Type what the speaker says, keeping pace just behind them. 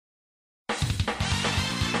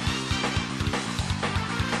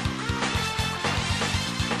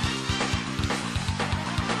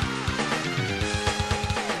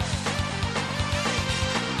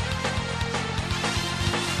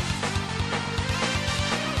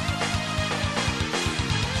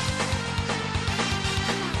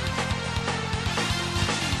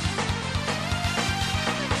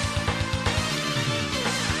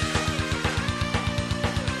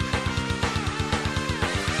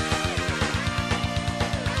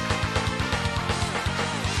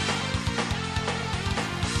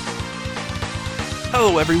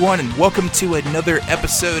Hello everyone, and welcome to another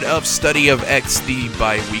episode of Study of X, the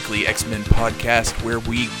bi-weekly X-Men podcast where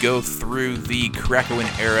we go through the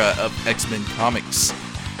Krakoan era of X-Men comics.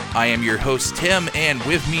 I am your host, Tim, and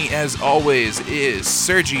with me, as always, is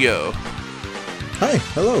Sergio. Hi,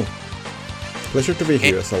 hello. Pleasure to be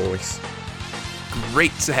here, as always.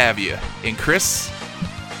 Great to have you. And Chris?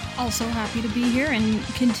 Also happy to be here and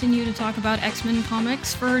continue to talk about X-Men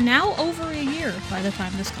comics for now over a year by the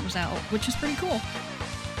time this comes out, which is pretty cool.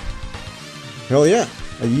 Hell yeah,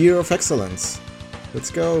 a year of excellence. Let's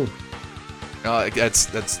go.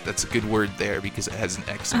 That's a good word there because it has an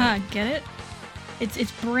X in it. Get it?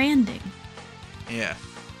 It's branding. Yeah.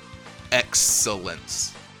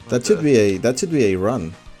 Excellence. That should be a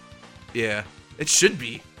run. Yeah, it should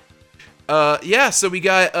be. So we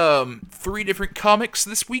got 3 different comics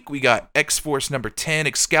this week. We got X-Force number 10,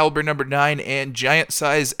 Excalibur number 9, and Giant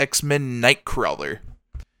Size X-Men Nightcrawler.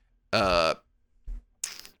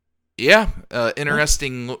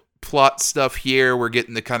 Interesting plot stuff here. We're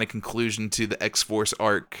getting the kind of conclusion to the X-Force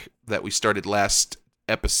arc that we started last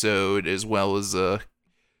episode, as well as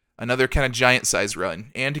another kind of giant size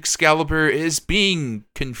run. And Excalibur is being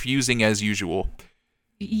confusing as usual.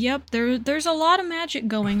 Yep, there's a lot of magic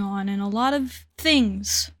going on and a lot of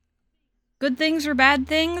things. Good things or bad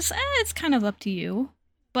things, it's kind of up to you.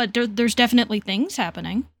 But there's definitely things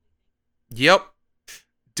happening. Yep.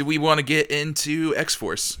 Do we want to get into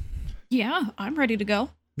X-Force? Yeah, I'm ready to go.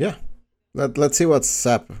 Yeah. Let's see what's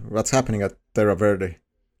happening at Terra Verde.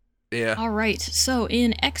 Yeah. Alright, so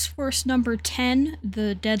in X-Force number 10,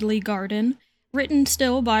 The Deadly Garden, written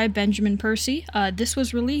still by Benjamin Percy. This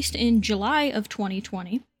was released in July of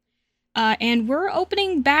 2020. And we're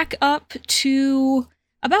opening back up to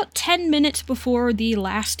about 10 minutes before the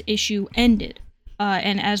last issue ended.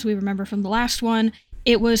 And as we remember from the last one,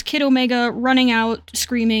 it was Kid Omega running out,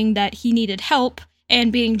 screaming that he needed help,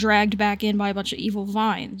 and being dragged back in by a bunch of evil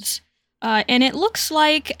vines. And it looks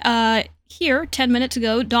like here, 10 minutes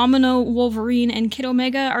ago, Domino, Wolverine, and Kid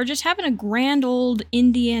Omega are just having a grand old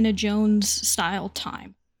Indiana Jones-style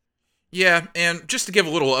time. Yeah, and just to give a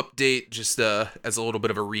little update, just as a little bit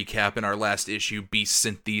of a recap, in our last issue, Beast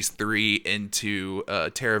sent these 3 into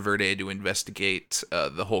Terra Verde to investigate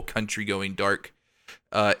the whole country going dark,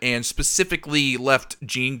 and specifically left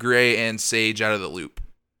Jean Grey and Sage out of the loop.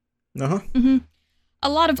 Uh-huh. Mm-hmm. A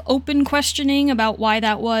lot of open questioning about why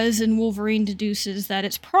that was, and Wolverine deduces that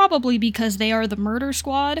it's probably because they are the murder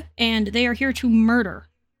squad, and they are here to murder.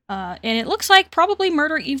 And it looks like probably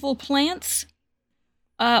murder evil plants,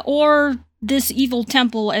 or this evil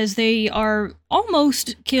temple, as they are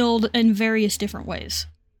almost killed in various different ways.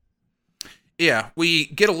 Yeah, we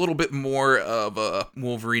get a little bit more of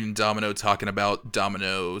Wolverine and Domino talking about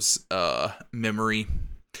Domino's memory.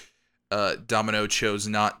 Domino chose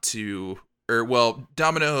not to...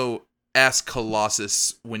 Domino asked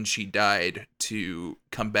Colossus when she died to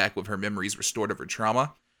come back with her memories restored of her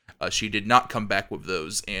trauma. She did not come back with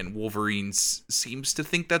those, and Wolverine seems to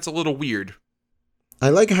think that's a little weird. I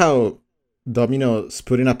like how Domino's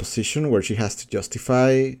put in a position where she has to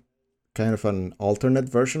justify kind of an alternate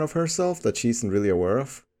version of herself that she isn't really aware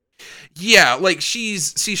of. Yeah, like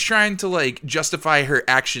she's trying to like justify her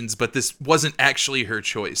actions, but this wasn't actually her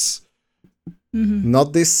choice. Mm-hmm.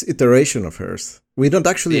 Not this iteration of hers. We don't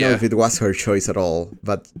actually know if it was her choice at all,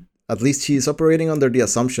 but at least she's operating under the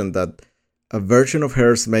assumption that a version of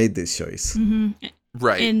hers made this choice. Mm-hmm.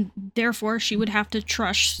 Right. And therefore, she would have to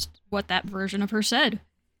trust what that version of her said.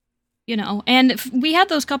 You know, and we had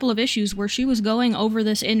those couple of issues where she was going over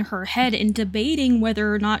this in her head and debating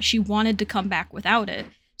whether or not she wanted to come back without it.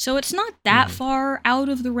 So it's not that far out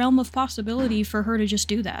of the realm of possibility for her to just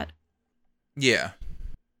do that. Yeah.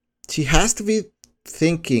 She has to be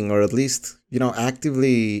thinking, or at least,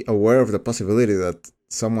 actively aware of the possibility that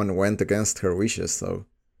someone went against her wishes, so...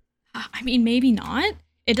 I mean, maybe not.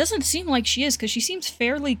 It doesn't seem like she is, because she seems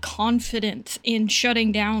fairly confident in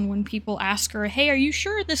shutting down when people ask her, hey, are you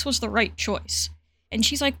sure this was the right choice? And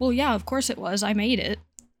she's like, well, yeah, of course it was. I made it.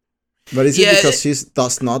 But is it because she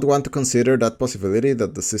does not want to consider that possibility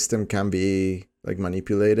that the system can be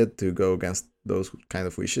manipulated to go against those kind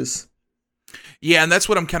of wishes? Yeah, and that's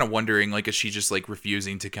what I'm kind of wondering. Like, is she just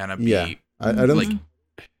refusing to kind of be? Yeah, I don't.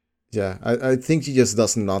 I think she just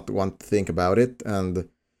does not want to think about it, and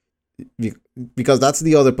because that's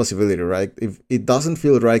the other possibility, right? If it doesn't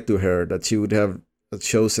feel right to her that she would have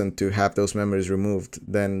chosen to have those memories removed,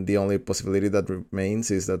 then the only possibility that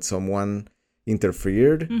remains is that someone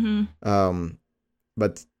interfered. Mm-hmm.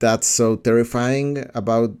 But that's so terrifying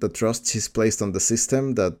about the trust she's placed on the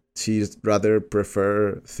system that she'd rather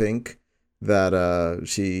think that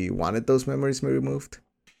she wanted those memories removed.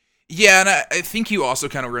 Yeah, and I think you also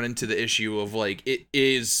kind of run into the issue of, like, it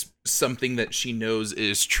is something that she knows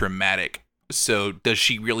is traumatic. So does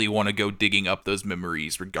she really want to go digging up those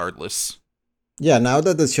memories regardless? Yeah, now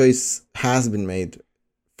that the choice has been made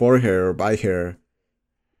for her or by her,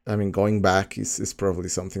 I mean, going back is probably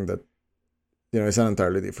something that, it's an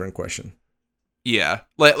entirely different question. Yeah,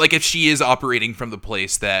 like if she is operating from the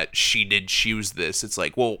place that she did choose this, it's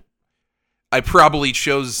like, well, I probably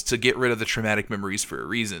chose to get rid of the traumatic memories for a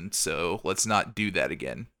reason, so let's not do that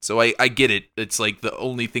again. So I get it. It's like the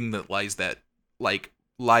only thing that lies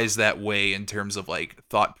that way in terms of, like,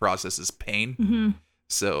 thought process is pain. Mm-hmm.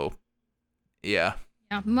 So, yeah.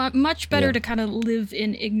 Yeah, much better to kind of live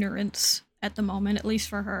in ignorance at the moment, at least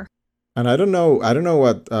for her. And I don't know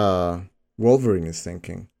what Wolverine is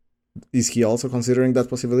thinking. Is he also considering that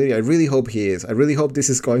possibility? I really hope he is. I really hope this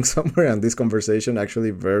is going somewhere and this conversation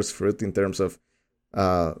actually bears fruit in terms of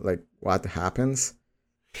like what happens.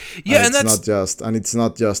 Yeah, and it's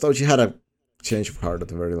not just she had a change of heart at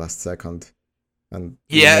the very last second. And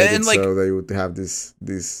so they would have this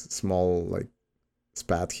small, like,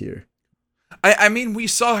 spat here. I mean, we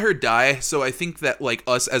saw her die, so I think that, like,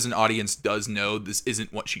 us as an audience does know this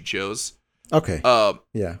isn't what she chose. Okay.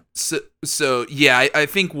 Yeah. So yeah, I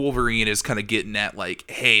think Wolverine is kind of getting at, like,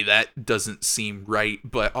 hey, that doesn't seem right,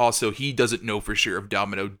 but also he doesn't know for sure if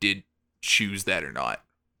Domino did choose that or not.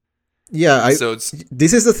 Yeah,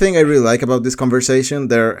 this is the thing I really like about this conversation.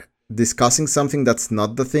 They're discussing something that's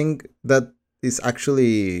not the thing that is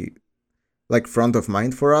actually, like, front of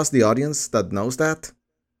mind for us, the audience that knows that.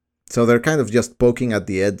 So they're kind of just poking at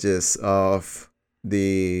the edges of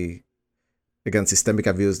the, again, systemic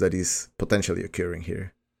abuse that is potentially occurring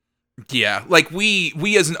here. Yeah, like we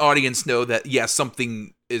as an audience know that, yeah,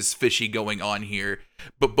 something is fishy going on here,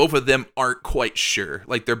 but both of them aren't quite sure.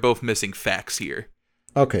 Like, they're both missing facts here.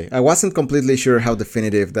 Okay, I wasn't completely sure how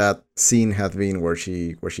definitive that scene had been where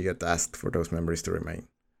she got asked for those memories to remain.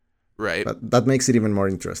 Right. But that makes it even more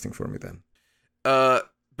interesting for me then.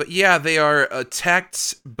 But yeah, they are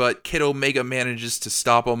attacked, but Kid Omega manages to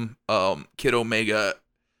stop them. Kid Omega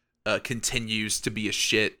continues to be a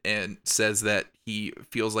shit and says that he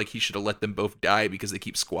feels like he should have let them both die because they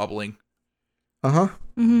keep squabbling. Uh-huh.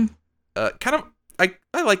 Mm-hmm.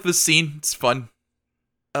 I like this scene. It's fun.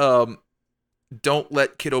 Don't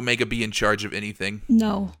let Kid Omega be in charge of anything.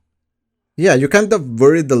 No. Yeah, you kind of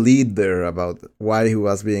buried the lead there about why he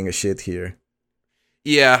was being a shit here.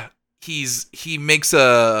 Yeah, he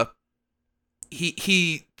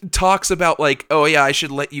talks about, like, oh yeah, I should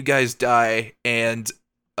let you guys die, and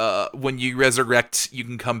when you resurrect, you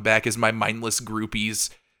can come back as my mindless groupies.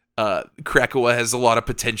 Krakoa has a lot of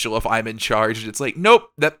potential if I'm in charge. And it's like, nope,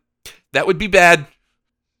 that would be bad.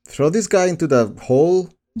 Throw this guy into the hole.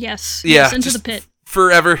 Yes. Yeah, yes, into the pit.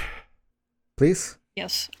 Forever. Please?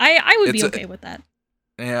 Yes. I would be okay with that.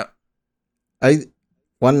 Yeah.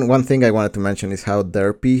 One thing I wanted to mention is how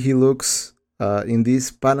derpy he looks in these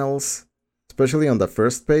panels, especially on the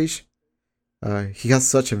first page. He has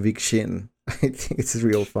such a big shin. I think it's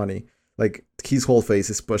real funny. Like, his whole face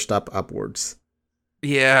is pushed upwards.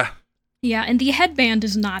 Yeah. Yeah, and the headband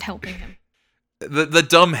is not helping him. The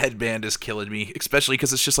dumb headband is killing me, especially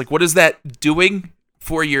because it's just like, what is that doing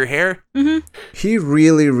for your hair? Mm-hmm. He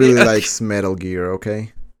really, really likes Metal Gear,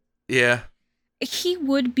 okay? Yeah. He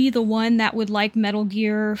would be the one that would like Metal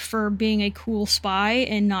Gear for being a cool spy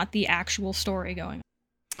and not the actual story going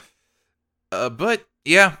on. But,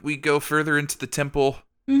 yeah, we go further into the temple.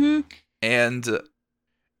 Mm-hmm. And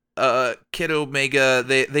Kid Omega,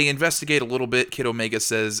 they investigate a little bit. Kid Omega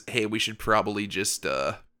says, hey, we should probably just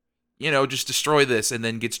destroy this, and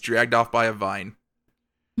then gets dragged off by a vine.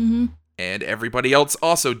 Mm-hmm. And everybody else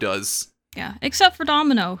also does. Yeah, except for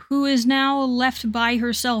Domino, who is now left by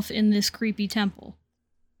herself in this creepy temple.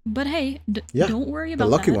 But hey, don't worry about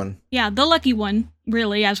that. The lucky one. Yeah, the lucky one,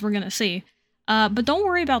 really, as we're gonna see. But don't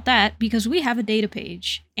worry about that, because we have a data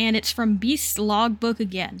page, and it's from Beast's logbook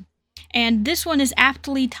again. And this one is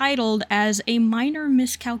aptly titled as A Minor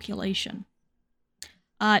Miscalculation.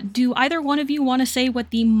 Do either one of you want to say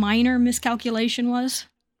what the minor miscalculation was?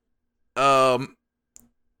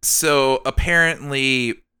 So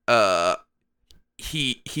apparently,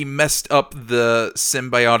 he messed up the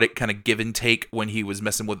symbiotic kind of give and take when he was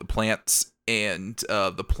messing with the plants, and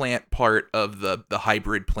the plant part of the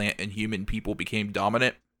hybrid plant and human people became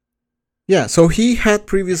dominant. Yeah, so he had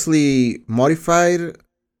previously modified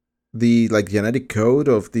the, like, genetic code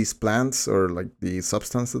of these plants, or, like, the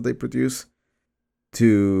substance that they produce,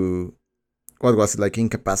 to, what was it, like,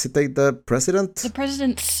 incapacitate the president? The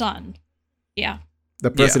president's son. Yeah. The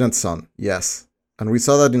president's son, yes. And we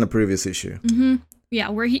saw that in a previous issue. Mm-hmm. Yeah,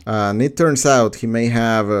 where he... And it turns out he may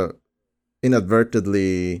have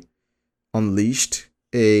inadvertently unleashed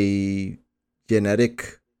a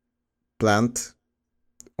genetic plant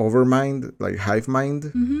overmind, like hive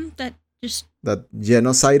mind, that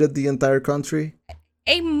genocided the entire country.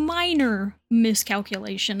 A minor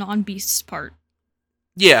miscalculation on Beast's part.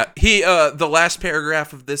 Yeah, the last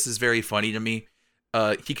paragraph of this is very funny to me.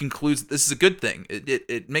 He concludes this is a good thing.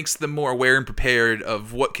 It makes them more aware and prepared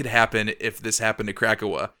of what could happen if this happened to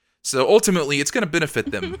Krakoa. So ultimately, it's going to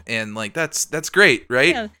benefit them, and like that's great,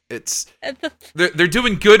 right? Yeah. It's they're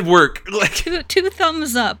doing good work. Like two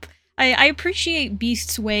thumbs up. I appreciate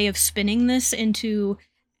Beast's way of spinning this into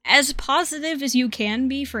as positive as you can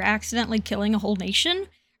be for accidentally killing a whole nation,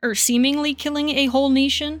 or seemingly killing a whole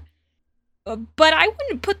nation. But I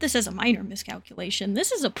wouldn't put this as a minor miscalculation.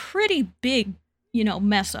 This is a pretty big,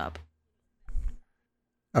 mess up.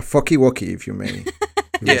 A fucky wucky, if you may.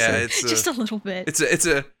 Yeah, it's just a little bit. It's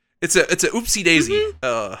a oopsie daisy.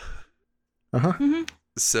 Mm-hmm.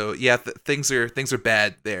 So yeah, things are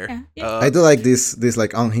bad there. Yeah. I do like this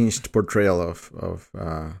like unhinged portrayal of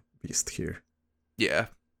Beast here. Yeah.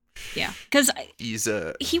 Yeah, because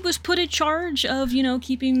he was put in charge of,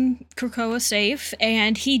 keeping Krakoa safe,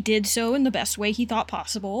 and he did so in the best way he thought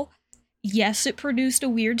possible. Yes, it produced a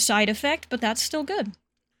weird side effect, but that's still good.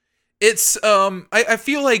 It's, I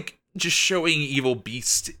feel like just showing evil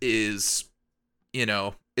Beast is,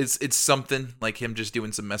 it's something, like him just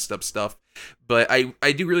doing some messed up stuff. But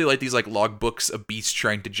I do really like these, like, logbooks of Beast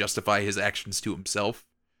trying to justify his actions to himself.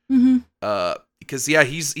 Mm-hmm. Because, yeah,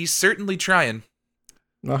 he's certainly trying.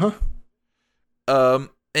 Uh-huh.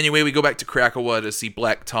 Anyway, we go back to Krakoa to see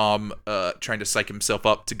Black Tom trying to psych himself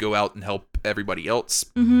up to go out and help everybody else.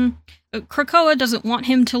 Mm-hmm. Krakoa doesn't want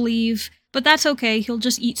him to leave, but that's okay. He'll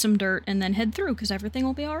just eat some dirt and then head through because everything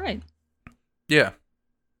will be all right. Yeah.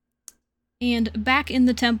 And back in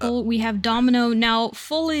the temple, we have Domino now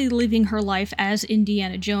fully living her life as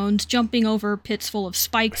Indiana Jones, jumping over pits full of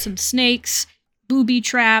spikes and snakes, booby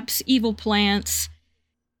traps, evil plants.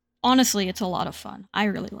 Honestly, it's a lot of fun. I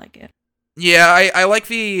really like it. Yeah, I like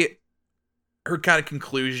her kind of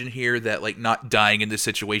conclusion here that, like, not dying in this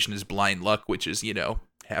situation is blind luck, which is,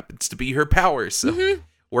 happens to be her power, so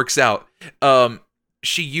works out.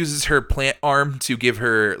 She uses her plant arm to give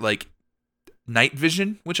her, like, night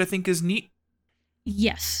vision, which I think is neat.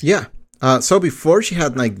 Yes. Yeah. So before she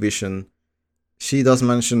had night vision, she does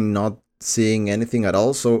mention not seeing anything at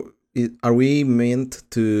all, so are we meant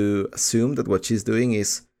to assume that what she's doing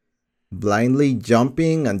is blindly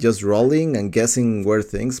jumping and just rolling and guessing where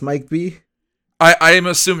things might be? I am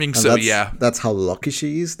assuming so, yeah. That's how lucky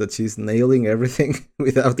she is, that she's nailing everything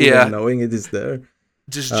without even knowing it is there.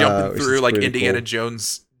 Just jumping through like Indiana cool.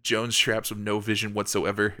 Jones traps with no vision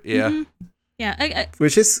whatsoever. Yeah. Mm-hmm. Yeah.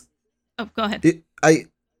 Which is... Oh, go ahead. I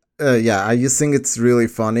just think it's really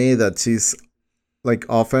funny that she's like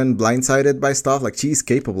often blindsided by stuff. Like she's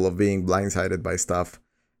capable of being blindsided by stuff.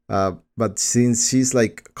 But since she's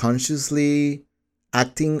like consciously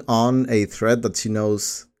acting on a threat that she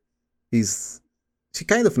knows she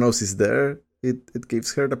kind of knows is there, it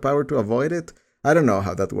gives her the power to avoid it. I don't know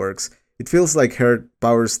how that works. It feels like her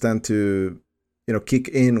powers tend to, kick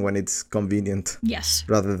in when it's convenient. Yes.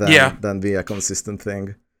 Rather than be a consistent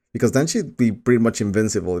thing. Because then she'd be pretty much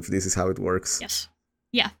invincible if this is how it works. Yes.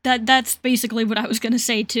 Yeah, that's basically what I was going to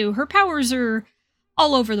say too. Her powers are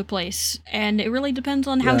all over the place, and it really depends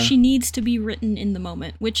on how she needs to be written in the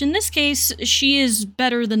moment, which in this case, she is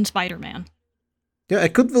better than Spider-Man. Yeah, I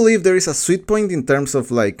could believe there is a sweet point in terms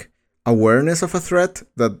of like awareness of a threat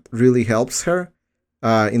that really helps her,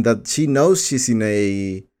 in that she knows she's in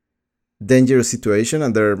a dangerous situation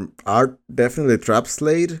and there are definitely traps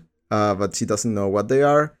laid, but she doesn't know what they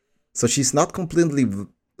are. So she's not completely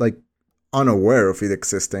like unaware of it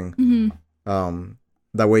existing,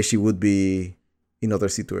 the way she would be in other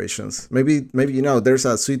situations. Maybe there's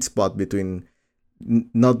a sweet spot between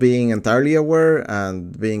not being entirely aware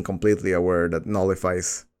and being completely aware that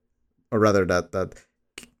nullifies, or rather that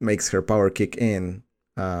makes her power kick in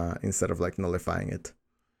instead of like nullifying it.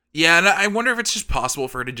 Yeah, and I wonder if it's just possible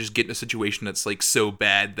for her to just get in a situation that's like so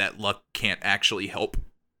bad that luck can't actually help.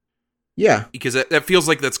 Yeah. Because that feels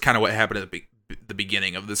like that's kind of what happened at the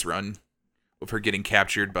beginning of this run, with her getting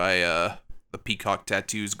captured by the Peacock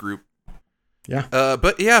Tattoos group. Yeah.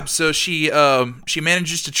 But yeah, so she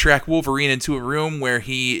manages to track Wolverine into a room where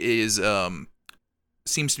he is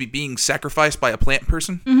seems to be being sacrificed by a plant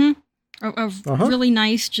person. Mm-hmm. A really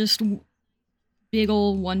nice, just big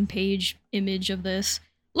old 1-page image of this.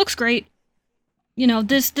 Looks great.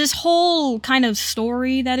 This whole kind of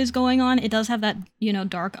story that is going on, it does have that,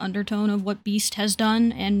 dark undertone of what Beast has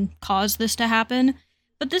done and caused this to happen.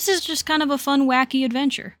 But this is just kind of a fun, wacky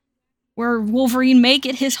adventure. where Wolverine may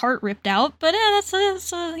get his heart ripped out, but that's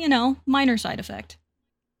a minor side effect.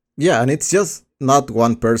 Yeah, and it's just not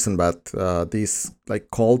one person, but this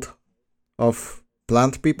like cult of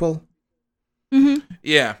plant people. Mm-hmm.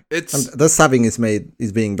 Yeah, it's And the stabbing is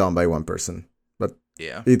being done by one person, but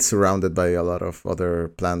yeah. it's surrounded by a lot of other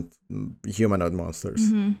plant humanoid monsters.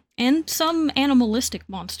 Mm-hmm. And some animalistic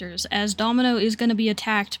monsters, as Domino is going to be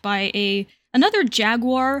attacked by another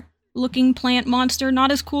jaguar-looking plant monster,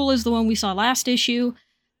 not as cool as the one we saw last issue,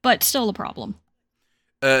 but still a problem.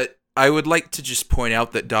 I would like to just point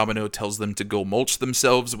out that Domino tells them to go mulch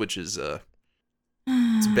themselves, which is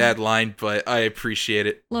it's a bad line, but I appreciate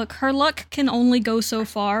it. Look, her luck can only go so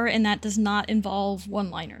far, and that does not involve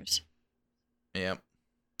one-liners. Yeah.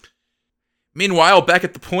 Meanwhile, back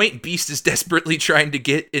at the point, Beast is desperately trying to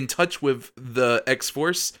get in touch with the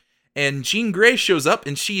X-Force, and Jean Grey shows up,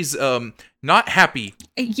 and she's not happy.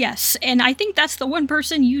 Yes, and I think that's the one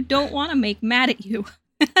person you don't want to make mad at you.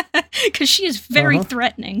 Because she is very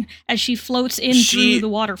threatening as she floats in through the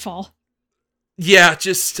waterfall. Yeah,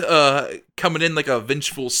 just coming in like a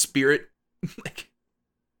vengeful spirit.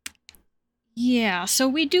 Yeah, so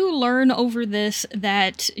we do learn over this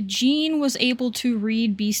that Jean was able to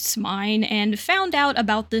read Beast's mind and found out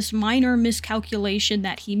about this minor miscalculation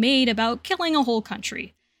that he made about killing a whole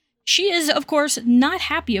country. She is, of course, not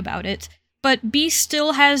happy about it, but Beast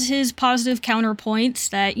still has his positive counterpoints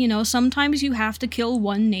that, sometimes you have to kill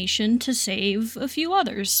one nation to save a few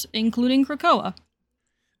others, including Krakoa.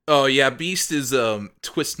 Oh yeah, Beast is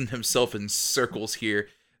twisting himself in circles here.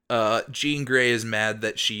 Jean Grey is mad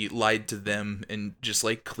that she lied to them and just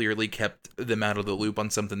clearly kept them out of the loop on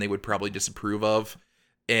something they would probably disapprove of.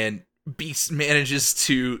 And Beast manages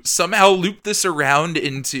to somehow loop this around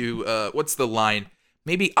into, what's the line?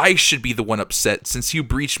 Maybe I should be the one upset since you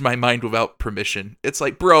breached my mind without permission. It's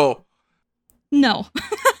like, bro. No.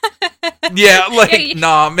 Yeah,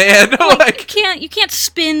 nah, man. You can't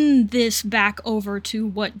spin this back over to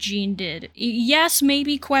what Jean did. Yes,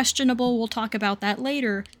 maybe questionable, we'll talk about that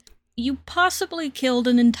later. You possibly killed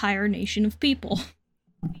an entire nation of people.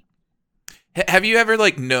 Have you ever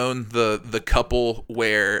known the couple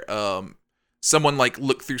where someone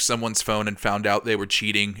looked through someone's phone and found out they were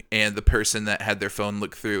cheating, and the person that had their phone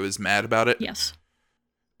looked through is mad about it? Yes.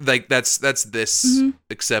 That's this,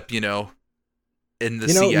 except in the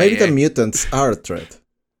CIA. Maybe the mutants are a threat.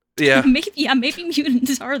 Yeah. Maybe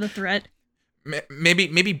mutants are the threat.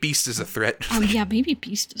 Maybe Beast is a threat. Maybe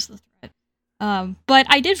Beast is the threat. But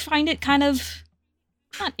I did find it kind of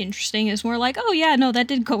not interesting. It's more like, oh yeah, no, that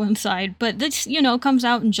did coincide. But this, comes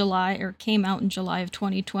out in July, or came out in July of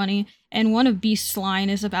 2020. And one of Beast's line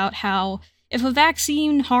is about how if a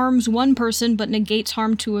vaccine harms one person but negates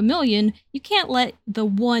harm to 1 million, you can't let the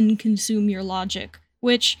one consume your logic.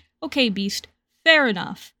 Which, okay, Beast, fair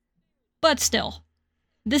enough. But still,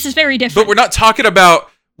 this is very different. But we're not talking about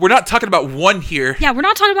one here. Yeah, we're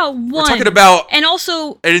not talking about one. We're talking about and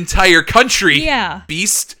also an entire country. Yeah.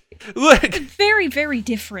 Beast. Very, very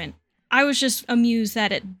different. I was just amused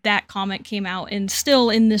that that comment came out and still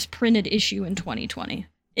in this printed issue in 2020.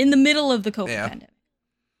 In the middle of the COVID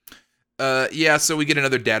pandemic. So we get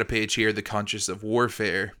another data page here, the Conscious of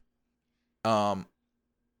Warfare. You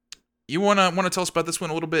wanna tell us about this one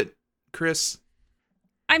a little bit, Chris?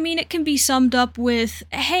 I mean, it can be summed up with,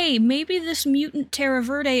 hey, maybe this mutant Terra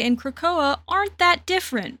Verde and Krakoa aren't that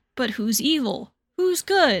different, but who's evil? Who's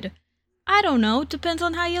good? I don't know, depends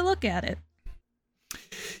on how you look at it.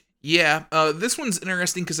 Yeah, this one's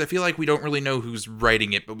interesting because I feel like we don't really know who's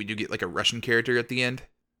writing it, but we do get a Russian character at the end.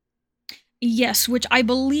 Yes, which I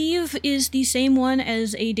believe is the same one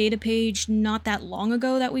as a data page not that long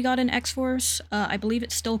ago that we got in X-Force. I believe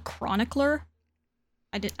it's still Chronicler.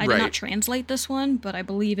 I did not translate this one, but I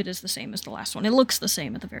believe it is the same as the last one. It looks the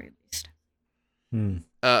same at the very least.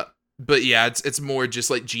 But yeah, it's more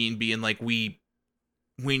just Jean being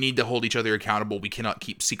we need to hold each other accountable. We cannot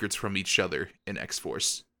keep secrets from each other in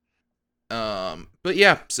X-Force. But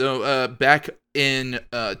yeah, so back in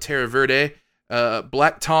Terra Verde,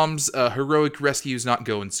 Black Tom's heroic rescue is not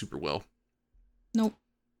going super well. Nope.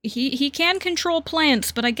 He can control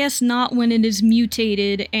plants, but I guess not when it is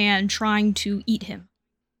mutated and trying to eat him.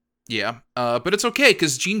 Yeah, but it's okay,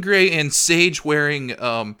 because Jean Grey and Sage wearing,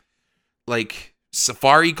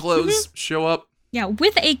 safari clothes show up. Yeah,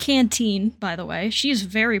 with a canteen, by the way. She is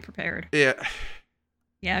very prepared. Yeah.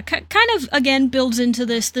 Yeah, kind of, again, builds into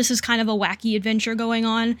this. This is kind of a wacky adventure going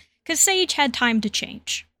on, because Sage had time to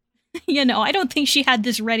change. I don't think she had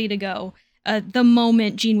this ready to go the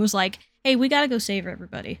moment Jean was like, hey, we gotta go save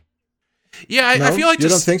everybody. Yeah, I feel like you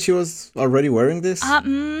don't think she was already wearing this?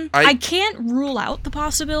 I can't rule out the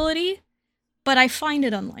possibility, but I find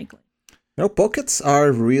it unlikely. Pockets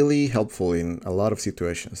are really helpful in a lot of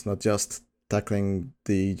situations, not just tackling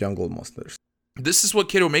the jungle monsters. This is what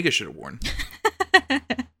Kid Omega should have worn.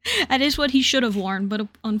 That is what he should have worn, but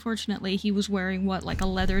unfortunately he was wearing like a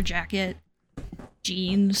leather jacket,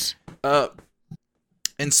 jeans.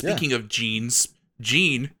 And speaking of jeans,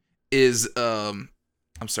 Jean is I'm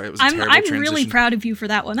sorry, it was a terrible transition. I'm really proud of you for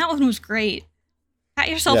that one. That one was great. Pat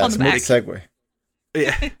yourself on the back. Segue.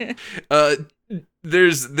 Yeah.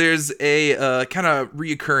 There's a kind of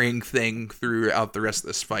reoccurring thing throughout the rest of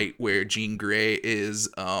this fight where Jean Grey is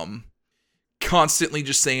constantly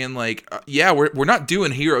just saying like, yeah, we're not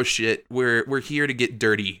doing hero shit. We're here to get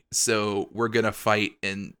dirty. So we're going to fight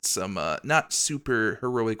in some not super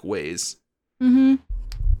heroic ways. Mhm.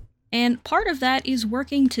 And part of that is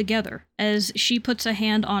working together as she puts a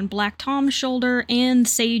hand on Black Tom's shoulder and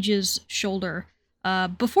Sage's shoulder.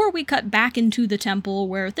 Before we cut back into the temple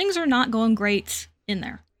where things are not going great in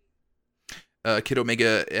there. Kid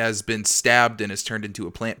Omega has been stabbed and has turned into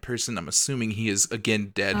a plant person. I'm assuming he is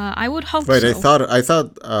again dead. I would hope Wait, so. I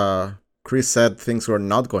thought Chris said things were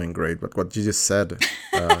not going great, but what you just said.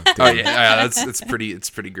 It's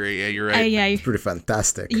pretty great. Yeah, you're right. It's pretty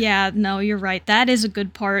fantastic. Yeah, no, you're right. That is a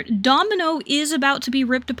good part. Domino is about to be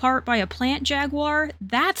ripped apart by a plant jaguar.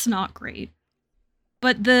 That's not great.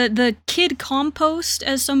 But the kid compost,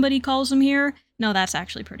 as somebody calls him here, no, that's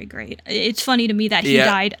actually pretty great. It's funny to me that he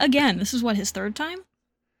died again. This is what, his third time?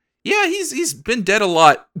 Yeah, he's been dead a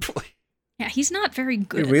lot. Yeah, he's not very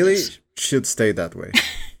good. He really should stay that way.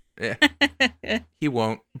 Yeah, he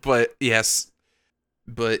won't. But yes,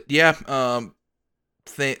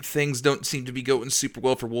 things don't seem to be going super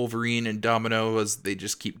well for Wolverine and Domino as they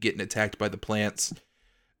just keep getting attacked by the plants.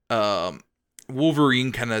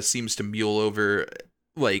 Wolverine kind of seems to mule over.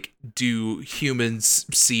 Like, do humans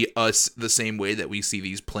see us the same way that we see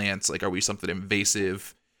these plants? Like, are we something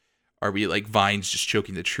invasive? Are we like vines just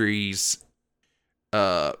choking the trees?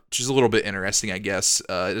 Which is a little bit interesting, I guess.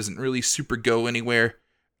 It doesn't really super go anywhere.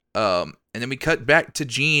 And then we cut back to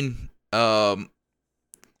Jean. Not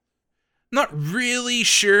really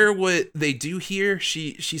sure what they do here.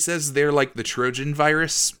 She says they're like the Trojan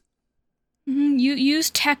virus. Mm-hmm. You use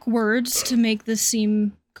tech words to make this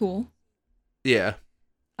seem cool. Yeah.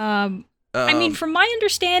 I mean, from my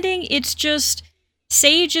understanding, it's just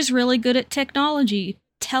Sage is really good at technology.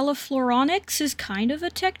 Telefloronics is kind of a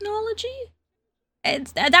technology.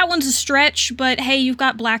 That one's a stretch, but hey, you've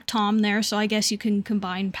got Black Tom there, so I guess you can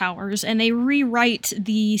combine powers. And they rewrite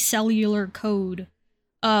the cellular code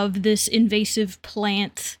of this invasive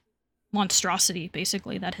plant monstrosity,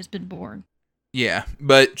 basically, that has been born. Yeah,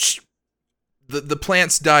 but the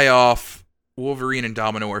plants die off. Wolverine and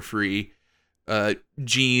Domino are free.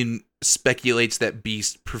 Jean speculates that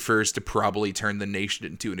Beast prefers to probably turn the nation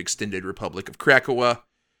into an extended Republic of Krakoa,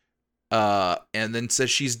 and then says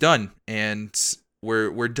she's done, and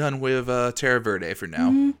we're done with Terra Verde for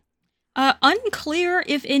now. Mm-hmm. Unclear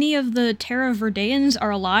if any of the Terra Verdeans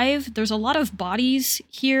are alive. There's a lot of bodies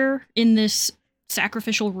here in this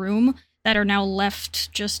sacrificial room that are now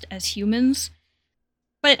left just as humans.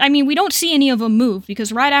 But, I mean, we don't see any of them move,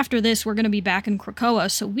 because right after this, we're going to be back in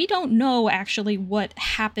Krakoa, so we don't know, actually, what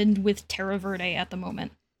happened with Terra Verde at the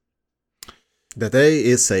moment. The day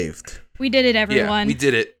is saved. We did it, everyone. Yeah, we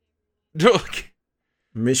did it.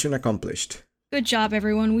 Mission accomplished. Good job,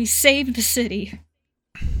 everyone. We saved the city.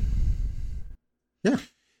 Yeah.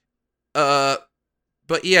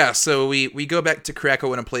 But yeah, so we go back to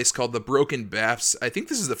Krakow in a place called the Broken Baths. I think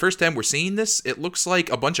this is the first time we're seeing this. It looks like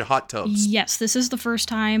a bunch of hot tubs. Yes, this is the first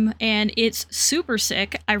time, and it's super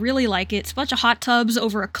sick. I really like it. It's a bunch of hot tubs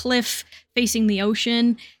over a cliff facing the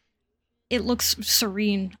ocean. It looks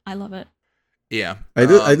serene. I love it. Yeah. I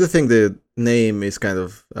do think the name is kind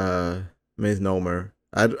of misnomer.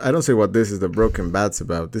 I don't see what this is the Broken Baths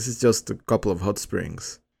about. This is just a couple of hot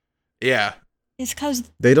springs. Yeah. It's because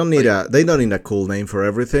they don't need a cool name for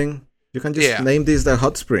everything. You can just name these the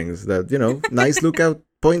hot springs. That, you know, nice lookout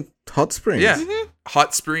point hot springs. Yeah,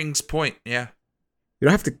 Hot Springs Point. Yeah. You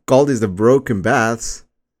don't have to call these the Broken Baths.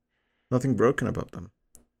 Nothing broken about them.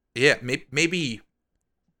 Yeah, maybe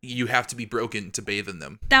you have to be broken to bathe in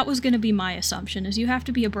them. That was going to be my assumption, is you have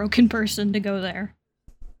to be a broken person to go there.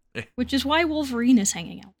 Which is why Wolverine is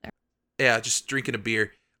hanging out there. Yeah, just drinking a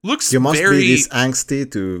beer. Looks you must very... be this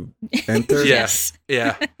angsty to enter. Yes.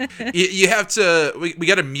 Yeah. you have to... We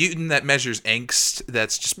got a mutant that measures angst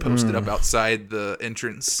that's just posted up outside the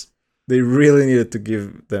entrance. They really needed to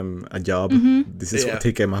give them a job. Mm-hmm. This is what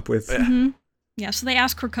he came up with. Yeah, so they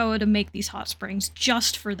asked Krakoa to make these hot springs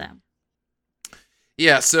just for them.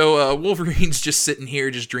 Yeah, so Wolverine's just sitting here,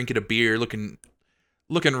 just drinking a beer, looking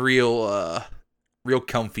real real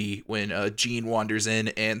comfy when Jean wanders in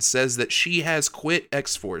and says that she has quit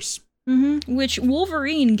X-Force. Which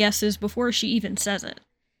Wolverine guesses before she even says it.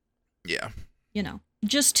 Yeah. You know,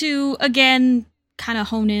 just to, again, kind of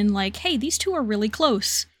hone in like, hey, these two are really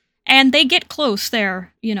close. And they get close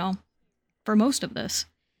there, you know, for most of this.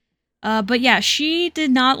 But yeah, she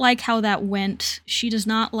did not like how that went. She does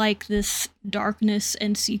not like this darkness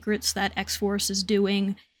and secrets that X-Force is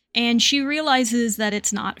doing. And she realizes that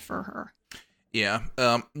it's not for her. Yeah.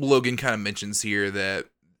 Logan kind of mentions here that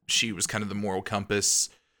she was kind of the moral compass.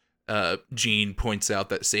 Jean points out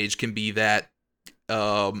that Sage can be that.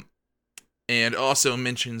 And also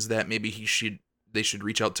mentions that maybe they should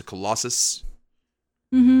reach out to Colossus.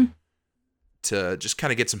 To just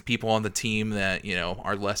kind of get some people on the team that, you know,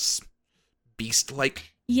 are less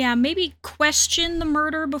beast-like. Yeah, maybe question the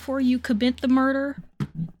murder before you commit the murder.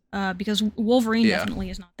 Because Wolverine definitely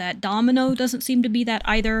is not that. Domino doesn't seem to be that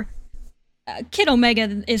either. Kid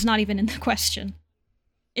Omega is not even in the question.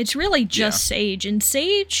 It's really just Sage, and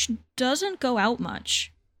Sage doesn't go out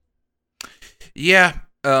much. Yeah,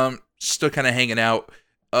 still kind of hanging out.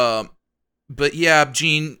 But yeah,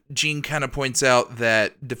 Jean kind of points out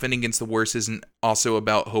that defending against the worst isn't also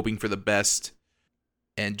about hoping for the best,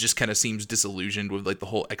 and just kind of seems disillusioned with like the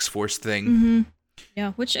whole X-Force thing.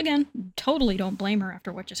 Yeah, which again, totally don't blame her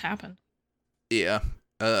after what just happened. Yeah,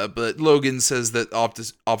 but Logan says that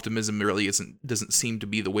optimism really doesn't seem to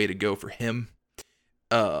be the way to go for him.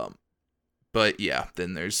 But yeah,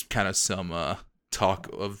 then there's kind of some talk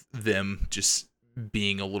of them just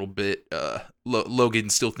being a little bit. Logan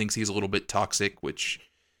still thinks he's a little bit toxic, which,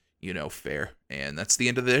 you know, fair, and that's the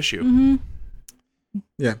end of the issue.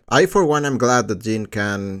 Yeah, I for one am glad that Jean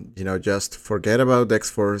can, you know, just forget about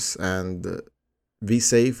X-Force and be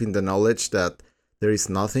safe in the knowledge that there is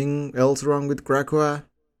nothing else wrong with Krakoa.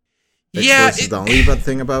 X-Force is the only bad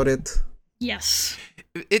thing about it. Yes.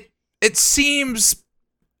 It seems...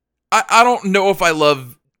 I don't know if I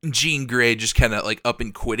love Jean Grey just kind of like up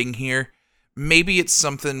and quitting here. Maybe it's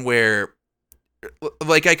something where...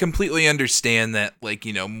 Like, I completely understand that, like,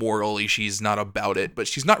 you know, morally she's not about it, but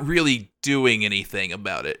she's not really doing anything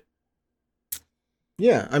about it.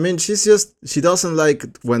 Yeah, I mean, she doesn't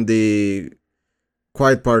like when the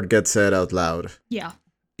quiet part gets said out loud. Yeah.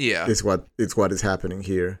 Yeah. It's what is happening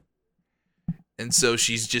here. And so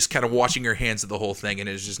she's just kind of washing her hands of the whole thing and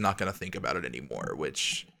is just not going to think about it anymore,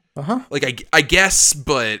 which, like, I guess,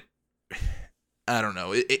 but I don't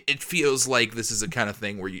know. It feels like this is a kind of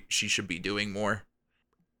thing where she should be doing more.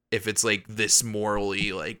 If it's, like, this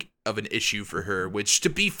morally, like, of an issue for her, which, to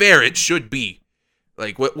be fair, it should be.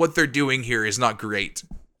 Like, what they're doing here is not great.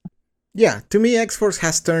 Yeah, to me, X-Force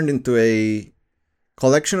has turned into a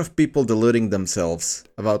collection of people deluding themselves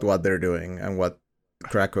about what they're doing and what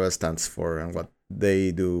Krakoa stands for and what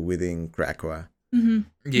they do within Krakoa.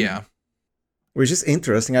 Yeah. Which is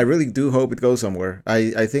interesting. I really do hope it goes somewhere.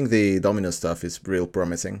 I think the Domino stuff is real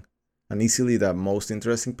promising and easily the most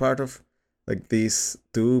interesting part of like these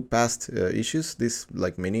two past issues, this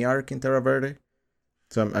like mini arc in Terra Verde.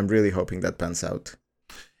 So I'm really hoping that pans out.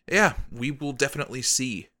 Yeah, we will definitely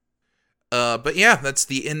see. But yeah, that's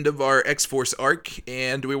the end of our X-Force arc,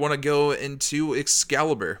 and we want to go into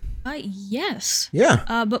Excalibur. Yes.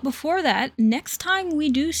 Yeah. But before that, next time we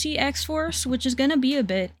do see X-Force, which is going to be a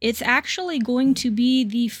bit, it's actually going to be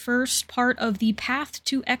the first part of the Path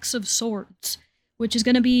to X of Swords, which is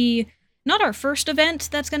going to be not our first event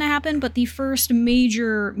that's going to happen, but the first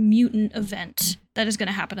major mutant event that is going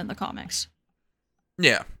to happen in the comics.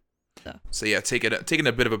 Yeah. So yeah, taking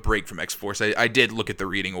a bit of a break from X-Force. I did look at the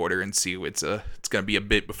reading order and see it's going to be a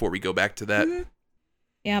bit before we go back to that.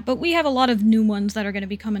 Yeah, but we have a lot of new ones that are going to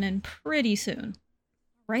be coming in pretty soon.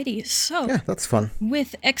 Alrighty, so yeah, that's fun.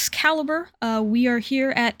 With Excalibur, we are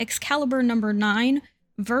here at Excalibur number 9,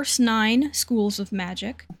 verse 9, Schools of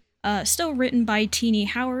Magic. Still written by Teenie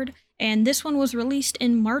Howard, and this one was released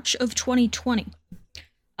in March of 2020.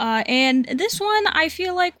 And this one, I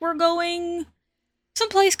feel like we're going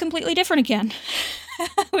someplace completely different again,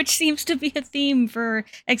 which seems to be a theme for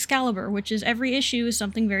Excalibur, which is every issue is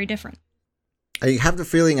something very different. I have the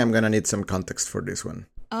feeling I'm gonna need some context for this one.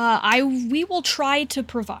 We will try to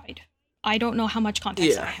provide. I don't know how much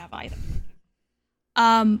context I have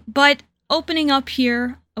either. But opening up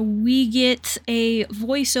here, we get a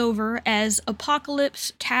voiceover as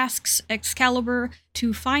Apocalypse tasks Excalibur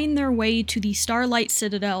to find their way to the Starlight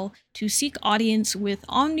Citadel to seek audience with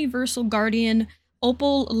Omniversal Guardian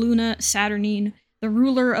Opal Luna Saturnine, the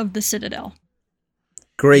ruler of the Citadel.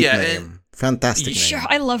 Great name. Fantastic name. Sure,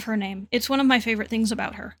 I love her name. It's one of my favorite things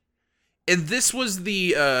about her. And this was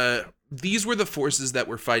these were the forces that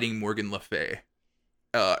were fighting Morgan Le Fay.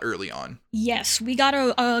 early on. Yes, we got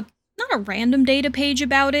a not a random data page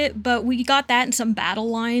about it, but we got that in some battle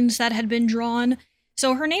lines that had been drawn.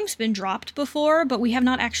 So her name's been dropped before, but we have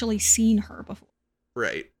not actually seen her before.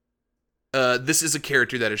 Right. This is a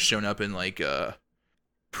character that has shown up in like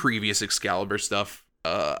previous Excalibur stuff.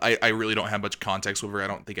 I really don't have much context with her. I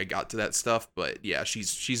don't think I got to that stuff, but yeah,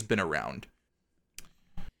 she's been around.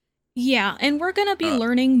 Yeah, and we're gonna be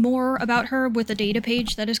learning more about her with the data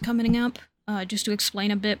page that is coming up, just to explain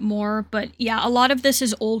a bit more. But yeah, a lot of this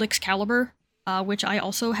is old Excalibur, which I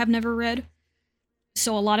also have never read.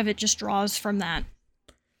 So a lot of it just draws from that.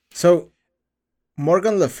 So,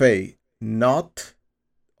 Morgan Le Fay, not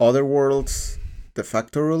Otherworld's de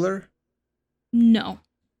facto ruler? No.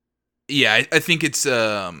 Yeah, I think it's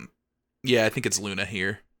I think it's Luna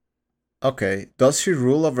here. Okay. Does she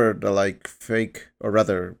rule over the like fake, or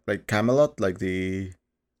rather like Camelot, like the?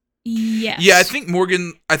 Yes. Yeah, I think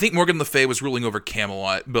Morgan Le Fay was ruling over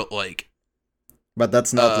Camelot, but like. But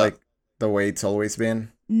that's not like the way it's always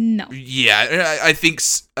been. No. Yeah, I think.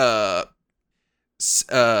 How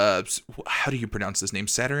do you pronounce this name?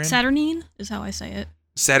 Saturnine is how I say it.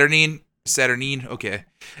 Saturnine. Okay.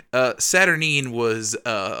 Saturnine was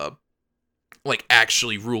like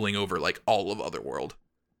actually ruling over like all of Otherworld.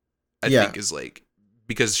 I think is like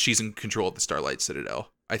because she's in control of the Starlight Citadel.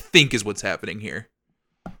 I think is what's happening here.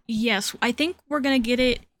 Yes, I think we're gonna get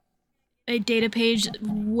a data page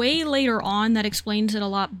way later on that explains it a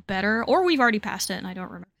lot better, or we've already passed it and I don't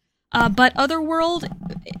remember. But Otherworld,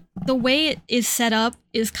 the way it is set up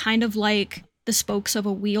is kind of like the spokes of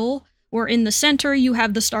a wheel, where in the center you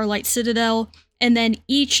have the Starlight Citadel, and then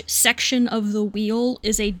each section of the wheel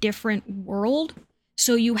is a different world.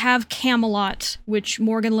 So you have Camelot, which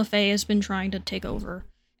Morgan Le Fay has been trying to take over.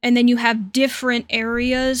 And then you have different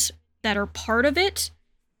areas that are part of it.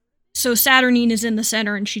 So Saturnine is in the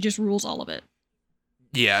center and she just rules all of it.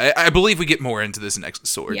 Yeah, I believe we get more into this in X of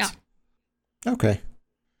Swords. Yeah. Okay.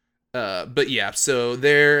 But yeah, so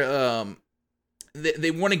they're they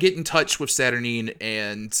want to get in touch with Saturnine,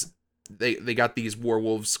 and they got these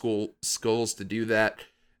werewolf skulls to do that.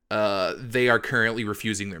 They are currently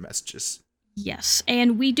refusing their messages. Yes,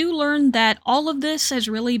 and we do learn that all of this has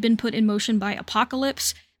really been put in motion by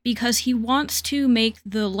Apocalypse because he wants to make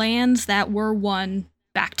the lands that were won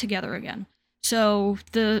back together again. So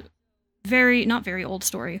the not very old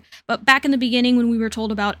story, but back in the beginning when we were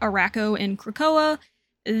told about Araco and Krakoa,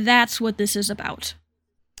 that's what this is about.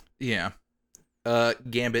 Yeah.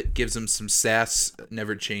 Gambit gives him some sass.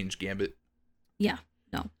 Never change, Gambit. Yeah,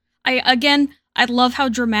 no. I love how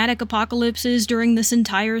dramatic Apocalypse is during this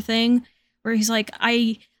entire thing, where he's like,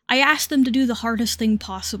 I asked them to do the hardest thing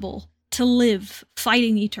possible, to live,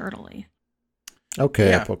 fighting eternally. Okay,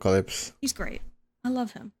 yeah. Apocalypse. He's great. I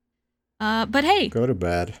love him. But hey, go to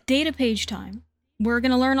bed. Data page time. We're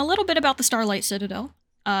going to learn a little bit about the Starlight Citadel,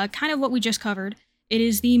 kind of what we just covered. It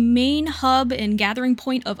is the main hub and gathering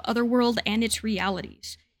point of Otherworld and its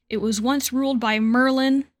realities. It was once ruled by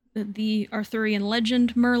Merlin, the Arthurian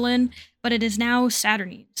legend Merlin, but it is now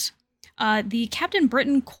Saturnine's. The Captain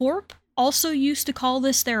Britain Corp also used to call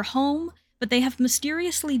this their home, but they have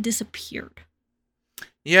mysteriously disappeared.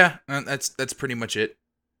 Yeah, that's pretty much it.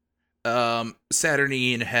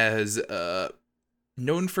 Saturnine has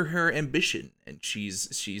known for her ambition, and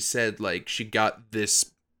she's said like she got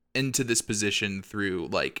this into this position through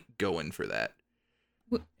like going for that,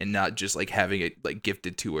 and not just like having it like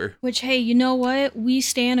gifted to her. Which, hey, you know what? We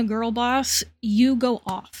stan a girl boss. You go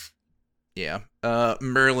off. Yeah.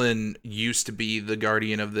 Merlin used to be the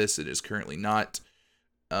guardian of this. It is currently not.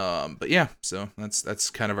 But yeah, so that's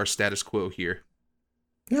kind of our status quo here.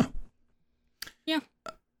 Yeah. Yeah.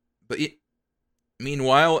 But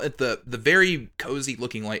meanwhile, at the very cozy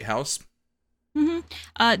looking lighthouse.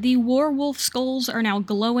 Mm-hmm. The werewolf skulls are now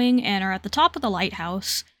glowing and are at the top of the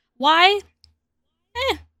lighthouse. Why?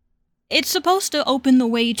 It's supposed to open the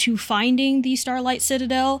way to finding the Starlight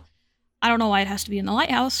Citadel. I don't know why it has to be in the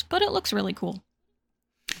lighthouse, but it looks really cool.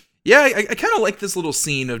 Yeah, I kind of like this little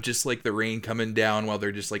scene of just like the rain coming down while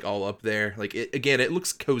they're just like all up there. Like it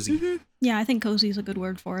looks cozy. Mm-hmm. Yeah, I think cozy is a good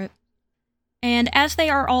word for it. And as they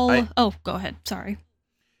are all... go ahead. Sorry.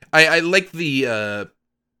 I like the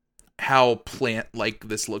how plant-like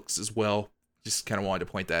this looks as well. Just kind of wanted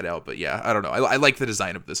to point that out. But yeah, I don't know. I like the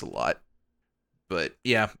design of this a lot. But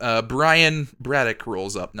yeah, Brian Braddock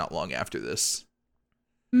rolls up not long after this.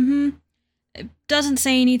 Mm-hmm. It doesn't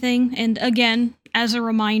say anything. And again, as a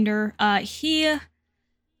reminder, he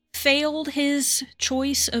failed his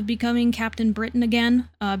choice of becoming Captain Britain again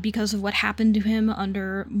because of what happened to him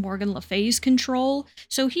under Morgan Le Fay's control.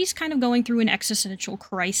 So he's kind of going through an existential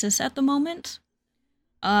crisis at the moment.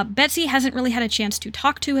 Betsy hasn't really had a chance to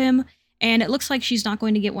talk to him, and it looks like she's not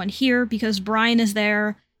going to get one here because Brian is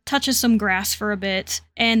there, touches some grass for a bit,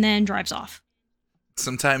 and then drives off.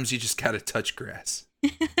 Sometimes you just gotta touch grass.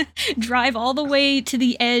 Drive all the way to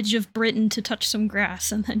the edge of Britain to touch some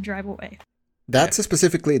grass and then drive away. That's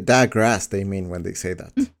specifically that grass they mean when they say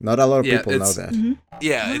that. Not a lot of people know that. Mm-hmm.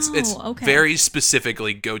 Yeah, it's okay. very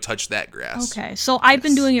specifically go touch that grass. Okay, so I've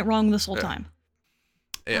been doing it wrong this whole time.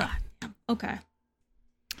 Yeah. Okay.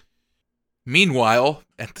 Meanwhile,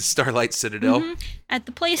 at the Starlight Citadel, at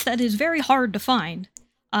the place that is very hard to find,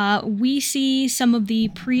 we see some of the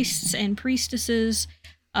priests and priestesses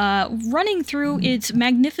running through its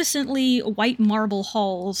magnificently white marble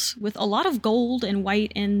halls with a lot of gold and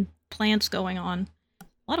white and plants going on.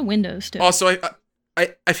 A lot of windows, too. Also,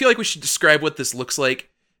 I feel like we should describe what this looks like.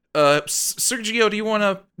 Sergio, do you want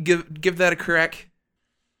to give that a crack?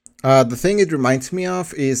 The thing it reminds me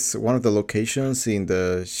of is one of the locations in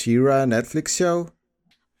the She-Ra Netflix show.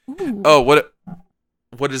 Ooh. Oh, what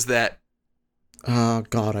is that?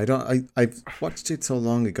 God, I've watched it so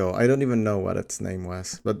long ago. I don't even know what its name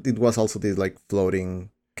was. But it was also this like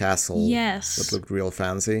floating castle. Yes. That looked real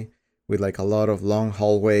fancy. With like a lot of long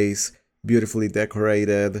hallways, beautifully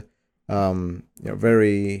decorated.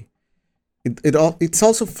 Very... It's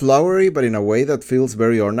also flowery, but in a way that feels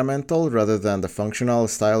very ornamental rather than the functional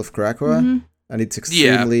style of Krakoa. And it's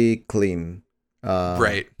extremely clean.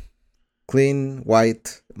 Right. Clean,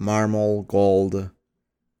 white, marble, gold.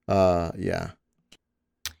 Yeah.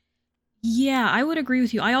 Yeah, I would agree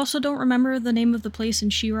with you. I also don't remember the name of the place in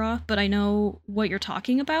She-Ra, but I know what you're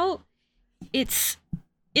talking about. It's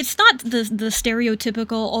not the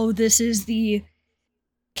stereotypical, oh, this is the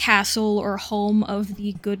castle or home of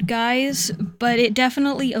the good guys, but it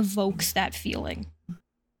definitely evokes that feeling.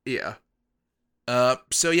 Yeah.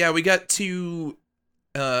 So yeah, we got two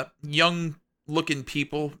young looking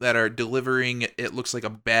people that are delivering, it looks like a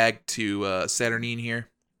bag to Saturnine here,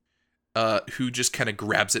 who just kind of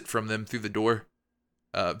grabs it from them through the door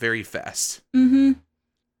very fast.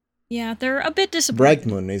 Yeah, they're a bit disappointed.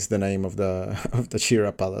 Brightmoon is the name of the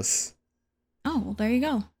She-Ra Palace. Oh, well, there you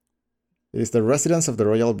go. It is the residence of the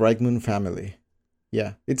royal Brightmoon family.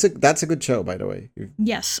 Yeah, that's a good show, by the way.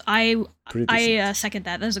 Yes, I second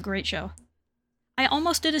that. That's a great show. I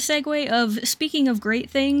almost did a segue of speaking of great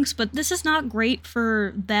things, but this is not great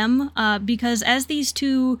for them because as these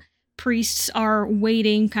two priests are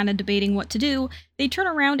waiting, kind of debating what to do, they turn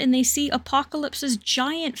around and they see Apocalypse's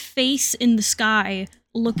giant face in the sky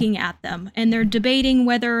looking at them, and they're debating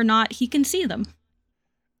whether or not he can see them.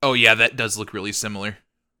 Oh yeah, that does look really similar.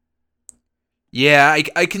 Yeah,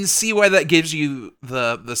 I can see why that gives you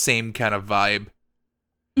the same kind of vibe.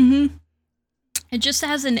 It just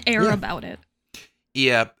has an air about it.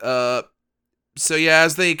 Yeah, so yeah,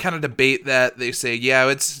 as they kind of debate that, they say, yeah,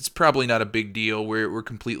 it's probably not a big deal. We're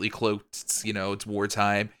completely cloaked. It's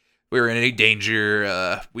wartime. We're in any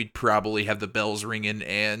danger. We'd probably have the bells ringing,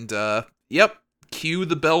 and yep, cue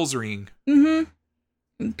the bells ring.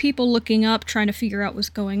 People looking up, trying to figure out what's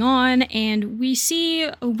going on, and we see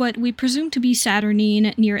what we presume to be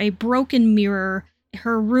Saturnine near a broken mirror,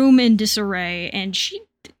 her room in disarray, and she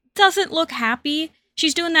doesn't look happy.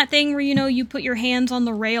 She's doing that thing where, you put your hands on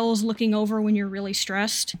the rails looking over when you're really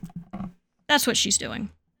stressed. That's what she's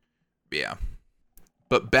doing. Yeah.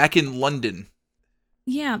 But back in London.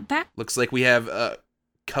 Yeah, back... Looks like we have a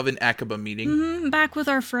Coven Akaba meeting. Back with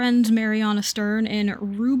our friends Mariana Stern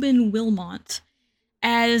and Ruben Wilmot.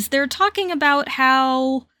 As they're talking about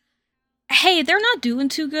how, hey, they're not doing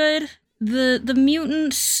too good. The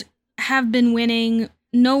mutants have been winning.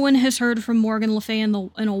 No one has heard from Morgan Le Fay in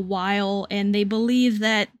a while, and they believe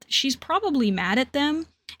that she's probably mad at them,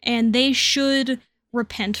 and they should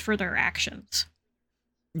repent for their actions.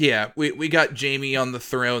 Yeah, we got Jamie on the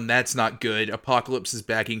throne. That's not good. Apocalypse is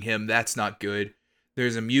backing him. That's not good.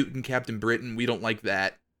 There's a mutant Captain Britain. We don't like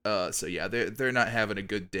that. So yeah, they're not having a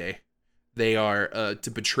good day. They are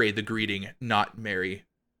to betray the greeting, not marry.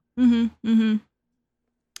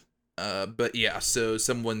 But yeah, so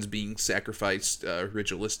someone's being sacrificed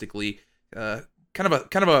ritualistically. Kind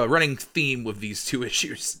of a running theme with these two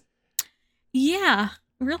issues. Yeah,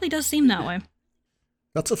 it really does seem that way.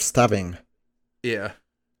 Lots of stabbing. Yeah.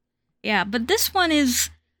 Yeah, but this one is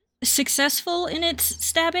successful in its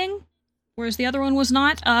stabbing, whereas the other one was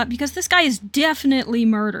not, because this guy is definitely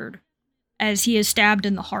murdered, as he is stabbed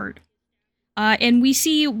in the heart. And we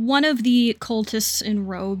see one of the cultists in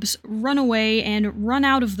robes run away and run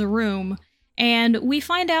out of the room, and we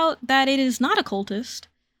find out that it is not a cultist,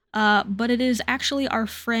 but it is actually our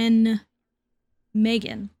friend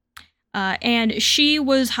Megan. And she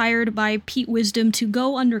was hired by Pete Wisdom to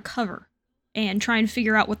go undercover and try and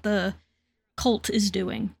figure out what the cult is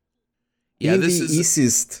doing. Yeah, In this the is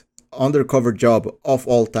easiest undercover job of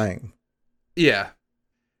all time. yeah.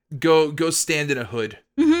 Go stand in a hood.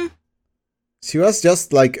 Mm-hmm. She was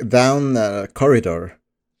just like down a corridor.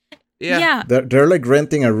 Yeah. They're like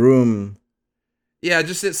renting a room. Yeah,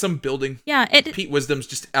 just at some building. Yeah. Pete Wisdom's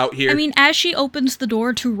just out here. I mean, as she opens the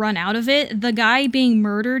door to run out of it, the guy being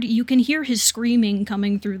murdered, you can hear his screaming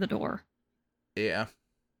coming through the door. Yeah.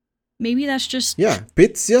 Maybe that's just... Yeah,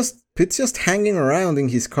 Pete's just hanging around in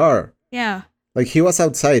his car. Yeah. Like he was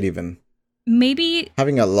outside even. Maybe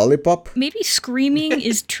Having a lollipop. Maybe screaming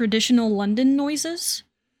is traditional London noises.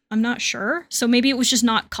 I'm not sure. So maybe it was just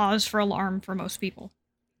not cause for alarm for most people.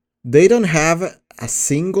 They don't have a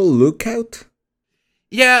single lookout?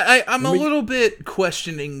 Yeah, I'm a little bit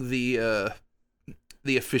questioning the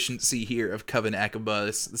efficiency here of Coven Akaba.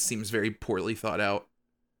 This seems very poorly thought out.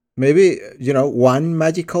 Maybe, one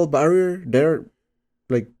magical barrier there,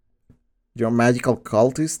 like your magical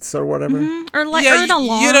cultists or whatever. Mm-hmm. Or like yeah, an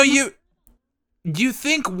alarm. You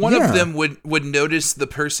think one of them would notice the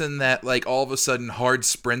person that like all of a sudden hard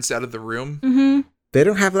sprints out of the room? Mm-hmm. They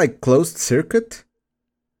don't have like closed circuit?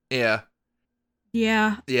 Yeah.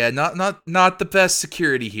 Yeah. Yeah, not the best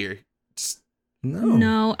security here.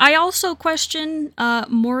 No. I also question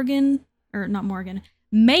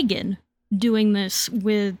Megan doing this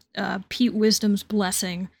with Pete Wisdom's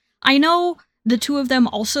blessing. I know the two of them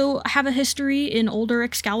also have a history in older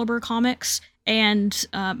Excalibur comics, and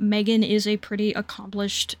Megan is a pretty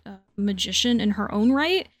accomplished magician in her own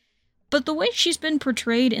right. But the way she's been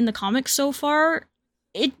portrayed in the comics so far,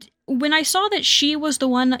 when I saw that she was the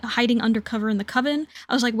one hiding undercover in the Coven,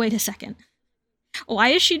 I was like, wait a second. Why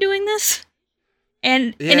is she doing this?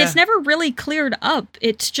 And it's never really cleared up.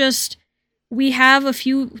 It's just, we have a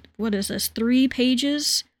few, 3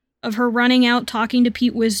 pages of her running out, talking to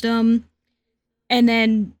Pete Wisdom, and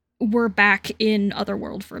then we're back in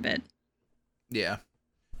Otherworld for a bit. Yeah.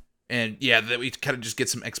 And yeah, that we kind of just get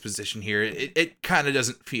some exposition here. It kind of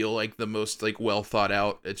doesn't feel like the most like well thought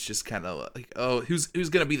out. It's just kind of like, oh, who's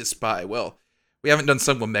gonna be the spy? Well, we haven't done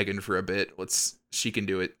something with Megan for a bit. She can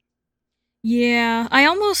do it. Yeah, I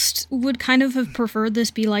almost would kind of have preferred this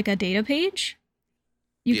be like a data page.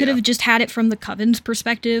 You could have just had it from the Coven's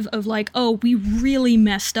perspective of like, oh, we really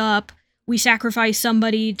messed up. We sacrificed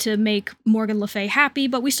somebody to make Morgan Le Fay happy,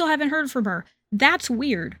 but we still haven't heard from her. That's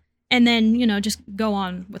weird. And then, just go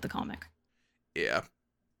on with the comic. Yeah.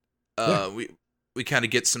 We kind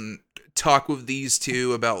of get some talk with these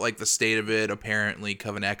two about like the state of it. Apparently,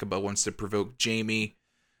 Coven Akaba wants to provoke Jamie.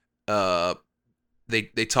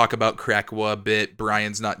 They talk about Krakoa a bit.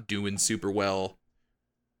 Brian's not doing super well.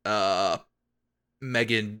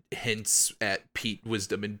 Megan hints at Pete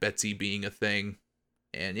Wisdom and Betsy being a thing.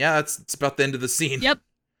 And yeah, it's about the end of the scene. Yep.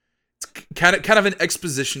 It's kind of an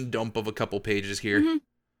exposition dump of a couple pages here. Mm-hmm.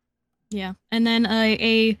 Yeah, and then not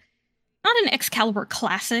an Excalibur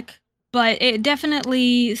classic, but it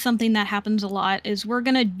definitely something that happens a lot is we're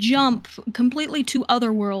gonna jump completely to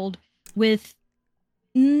Otherworld with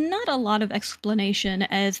not a lot of explanation,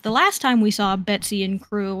 as the last time we saw Betsy and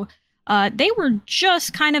crew, they were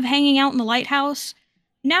just kind of hanging out in the lighthouse.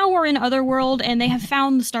 Now we're in Otherworld, and they have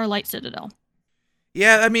found the Starlight Citadel.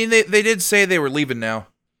 Yeah, I mean, they did say they were leaving now.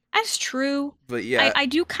 That's true. But yeah. I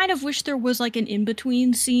do kind of wish there was like an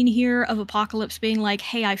in-between scene here of Apocalypse being like,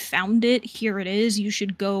 hey, I found it. Here it is. You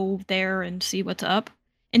should go there and see what's up.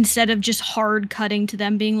 Instead of just hard cutting to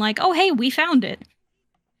them being like, oh, hey, we found it.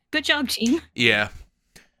 Good job, team. Yeah.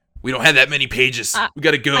 We don't have that many pages. We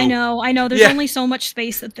gotta go. I know. There's only so much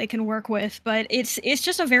space that they can work with, but it's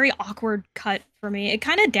just a very awkward cut for me. It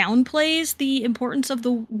kind of downplays the importance of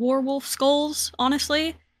the werewolf skulls,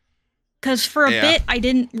 honestly. Because for a bit, I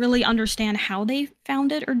didn't really understand how they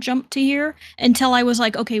found it or jumped to here until I was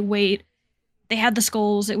like, okay, wait. They had the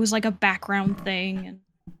skulls. It was like a background thing. And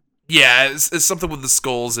yeah, it's something with the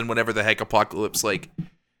skulls and whatever the heck Apocalypse, like,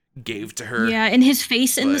 gave to her. Yeah, and his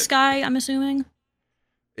face in the sky, I'm assuming.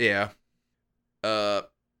 Yeah.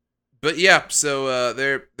 But yeah, so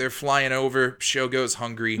they're flying over. Shogo's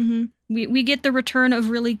hungry. Mm-hmm. We get the return of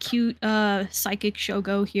really cute psychic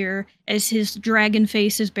Shogo here as his dragon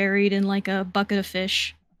face is buried in like a bucket of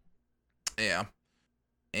fish. Yeah.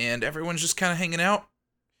 And everyone's just kind of hanging out.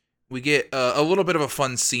 We get a little bit of a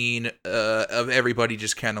fun scene of everybody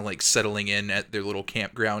just kind of like settling in at their little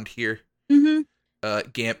campground here.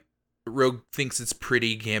 Mm-hmm. Rogue thinks it's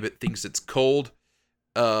pretty. Gambit thinks it's cold.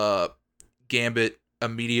 Gambit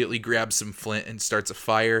immediately grabs some flint and starts a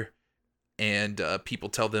fire. And people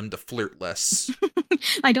tell them to flirt less.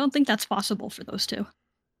 I don't think that's possible for those two.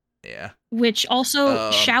 Yeah. Which also,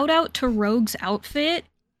 shout out to Rogue's outfit.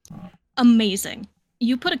 amazing.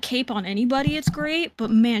 You put a cape on anybody, it's great, but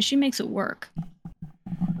man, she makes it work.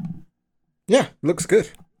 Yeah, looks good.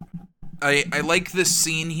 I like this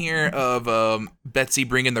scene here of Betsy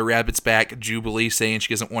bringing the rabbits back, Jubilee saying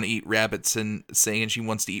she doesn't want to eat rabbits and saying she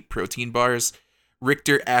wants to eat protein bars.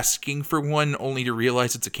 Richter asking for one only to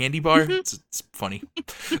realize it's a candy bar. It's funny.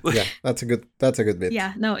 Yeah, that's a good bit.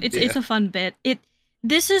 Yeah, no, it's a fun bit.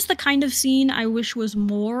 This is the kind of scene I wish was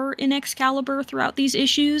more in Excalibur throughout these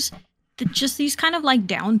issues. Just these kind of like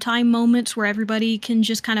downtime moments where everybody can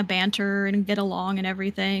just kind of banter and get along and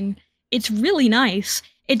everything. It's really nice.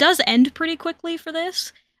 It does end pretty quickly for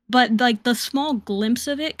this, but like the small glimpse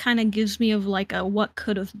of it kind of gives me of like a what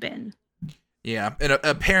could have been. Yeah, and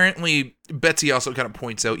apparently Betsy also kind of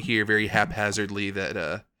points out here very haphazardly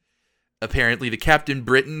that apparently the Captain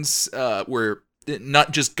Britons were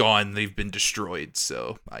not just gone, they've been destroyed.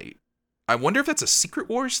 So I wonder if that's a Secret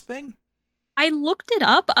Wars thing? I looked it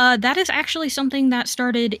up. That is actually something that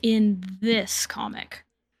started in this comic.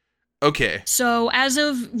 Okay. So as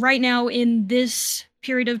of right now, in this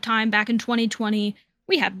period of time, back in 2020,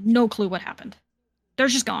 we have no clue what happened. They're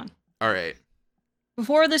just gone. All right.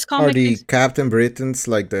 Before this comic... Are the Captain Britons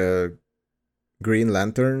like the Green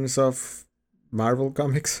Lanterns of Marvel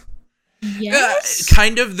Comics? Yes.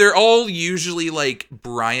 Kind of. They're all usually like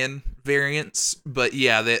Brian variants, but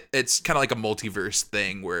yeah, it's kind of like a multiverse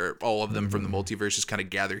thing where all of them from the multiverse just kind of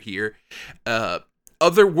gather here.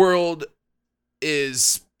 Otherworld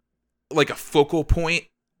is like a focal point,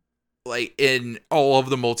 like in all of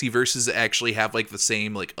the multiverses that actually have like the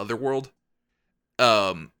same like Otherworld.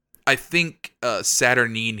 I think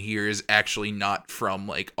Saturnine here is actually not from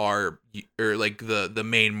like our or like the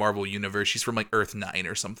main Marvel universe. She's from like Earth 9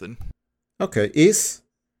 or something. Okay, is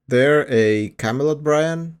there a Camelot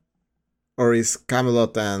Brian? Or is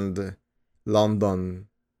Camelot and London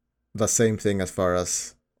the same thing as far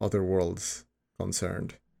as Otherworld's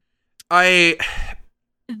concerned?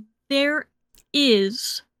 There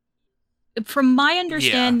is. From my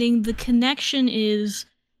understanding, the connection is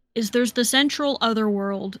there's the central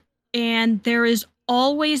Otherworld, and there is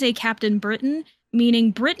always a Captain Britain, meaning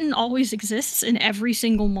Britain always exists in every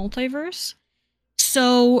single multiverse.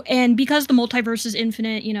 So, and because the multiverse is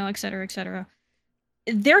infinite, et cetera, et cetera,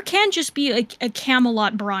 there can just be a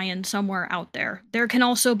Camelot Brian somewhere out there. There can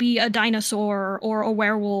also be a dinosaur or a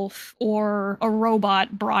werewolf or a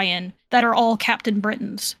robot Brian that are all Captain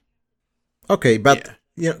Britons. Okay, but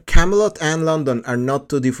Camelot and London are not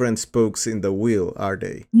two different spokes in the wheel, are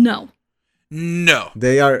they? No.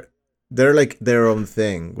 They're like their own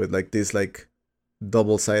thing with like this like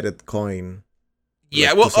double-sided coin. Yeah,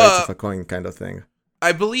 like well, two sides of a coin kind of thing.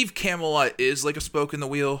 I believe Camelot is like a spoke in the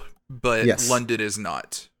wheel, but yes. London is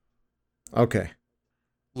not. Okay.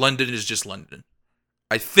 London is just London,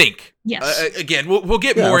 I think. Yes. Again, we'll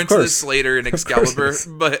get more into this later in Excalibur,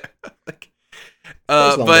 but like,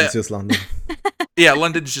 London's just London. Yeah,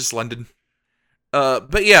 London's just London.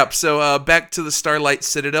 But yeah, so back to the Starlight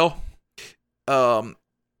Citadel.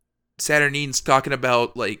 Saturnine's talking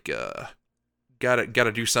about like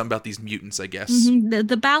gotta do something about these mutants, I guess. Mm-hmm.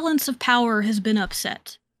 The balance of power has been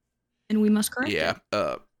upset, and we must correct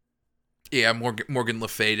it. Yeah, Morgan Le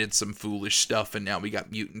Fay did some foolish stuff, and now we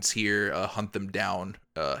got mutants here. Hunt them down,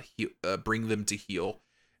 bring them to heal,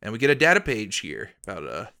 and we get a data page here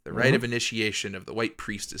about the rite of initiation of the White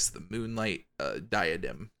Priestess, the Moonlight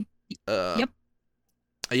Diadem. Yep.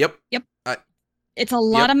 It's a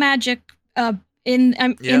lot of magic. In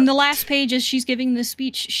the last page, as she's giving this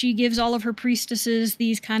speech, she gives all of her priestesses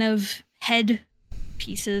these kind of head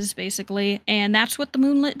pieces, basically, and that's what the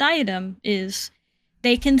Moonlit Diadem is.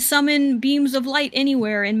 They can summon beams of light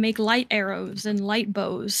anywhere and make light arrows and light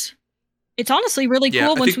bows. It's honestly really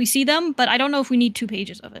cool once we see them, but I don't know if we need 2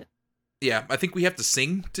 pages of it. Yeah, I think we have to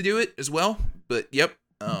sing to do it as well, but yep.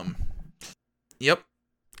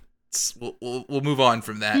 We'll move on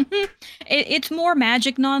from that. It's more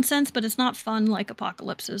magic nonsense, but it's not fun like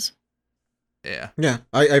Apocalypse's. Yeah. Yeah,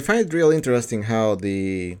 I find it real interesting how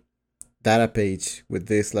the data page with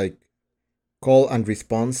this like call and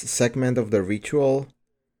response segment of the ritual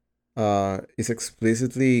is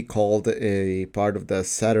explicitly called a part of the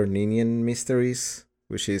Saturninian mysteries,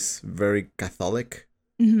 which is very Catholic.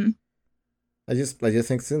 Mm-hmm. I just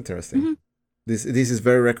think it's interesting. Mm-hmm. This is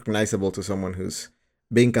very recognizable to someone who's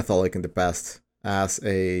been Catholic in the past as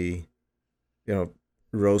a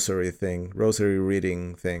rosary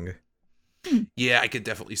reading thing. Yeah, I could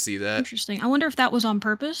definitely see that. Interesting. I wonder if that was on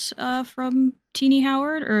purpose from Teenie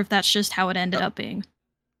Howard, or if that's just how it ended up being.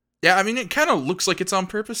 Yeah, I mean, it kind of looks like it's on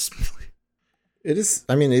purpose. It is.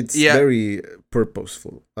 I mean, it's very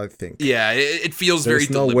purposeful, I think. Yeah, it feels There's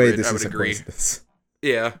very deliberate. No way this I would is agree. A coincidence.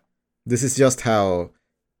 Yeah. This is just how,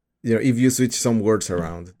 if you switch some words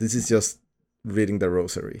around, this is just reading the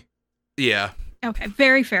rosary. Yeah. Okay,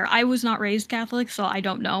 very fair. I was not raised Catholic, so I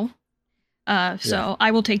don't know. So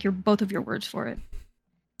I will take both of your words for it.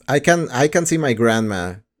 I can see my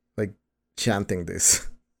grandma like chanting this.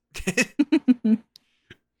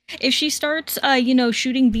 If she starts,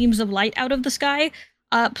 shooting beams of light out of the sky,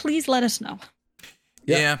 please let us know.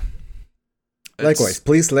 Yeah. Likewise,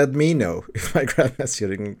 please let me know if my grandma's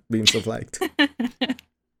shooting beams of light.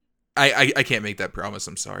 I can't make that promise.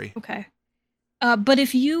 I'm sorry. Okay. But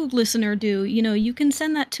if you, listener, do, you can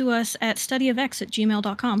send that to us at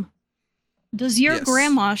studyofx@gmail.com. Does your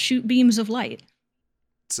grandma shoot beams of light?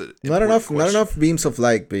 Not enough beams of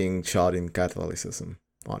light being shot in Catholicism,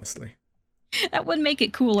 honestly. That would make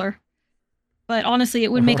it cooler. But honestly,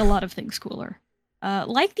 it would make a lot of things cooler.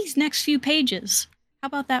 Like these next few pages. How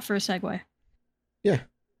about that for a segue? Yeah,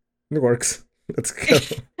 it works. Let's go.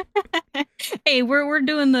 Hey, we're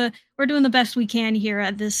doing the best we can here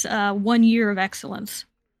at this 1 year of excellence.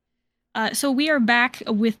 So we are back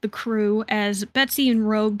with the crew as Betsy and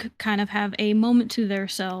Rogue kind of have a moment to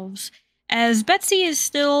themselves. As Betsy is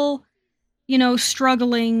still,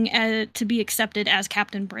 struggling to be accepted as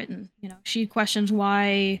Captain Britain. She questions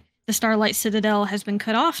why the Starlight Citadel has been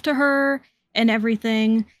cut off to her and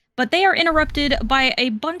everything. But they are interrupted by a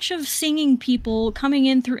bunch of singing people coming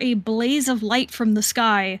in through a blaze of light from the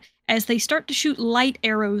sky as they start to shoot light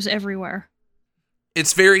arrows everywhere.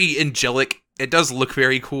 It's very angelic. It does look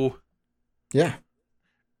very cool. Yeah.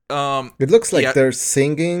 It looks like they're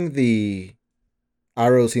singing the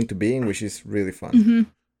arrows into being, which is really fun. Mm-hmm.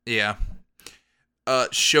 Yeah.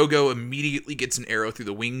 Shogo immediately gets an arrow through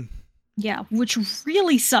the wing. Yeah, which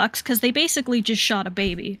really sucks because they basically just shot a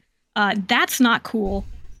baby. That's not cool.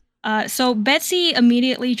 So Betsy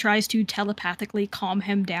immediately tries to telepathically calm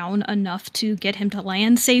him down enough to get him to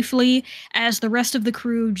land safely as the rest of the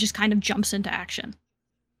crew just kind of jumps into action.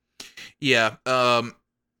 Yeah.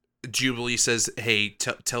 Jubilee says, hey,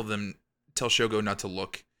 tell Shogo not to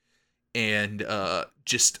look. And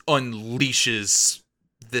just unleashes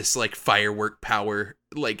this like firework power.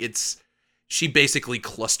 Like she basically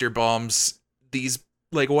cluster bombs these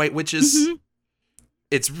like white witches. Mm-hmm.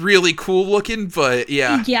 It's really cool looking, but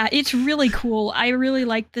yeah. Yeah, it's really cool. I really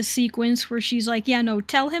like the sequence where she's like, yeah, no,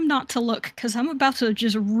 tell him not to look, because I'm about to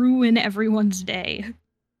just ruin everyone's day.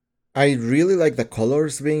 I really like the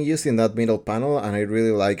colors being used in that middle panel, and I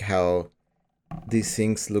really like how these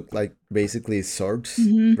things look like basically swords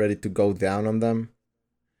ready to go down on them.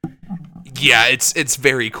 Yeah, it's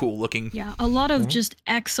very cool looking. Yeah, a lot of just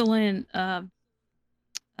excellent, what's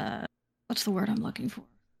the word I'm looking for?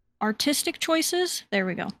 Artistic choices? There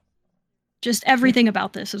we go. Just everything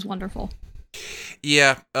about this is wonderful.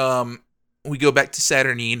 Yeah, we go back to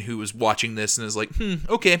Saturnine, who was watching this and is like,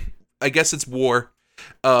 okay, I guess it's war.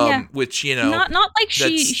 Which, not like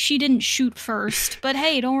she didn't shoot first, but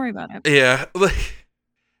hey, don't worry about it. Yeah.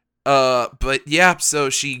 But yeah,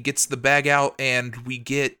 so she gets the bag out and we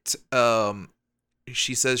get,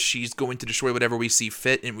 she says she's going to destroy whatever we see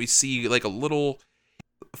fit, and we see like a little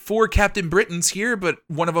 4 Captain Britons here, but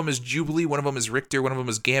one of them is Jubilee, one of them is Richter, one of them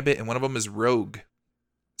is Gambit, and one of them is Rogue.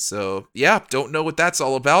 So yeah, don't know what that's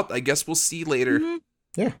all about. I guess we'll see later. Mm-hmm.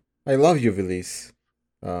 Yeah, I love Jubilee's.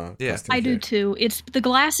 Yeah, I do too. It's the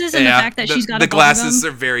glasses and the fact that she's got the a glasses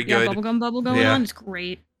are very good. Yeah, bubble going on. It's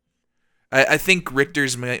great. I think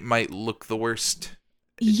Richter's might look the worst.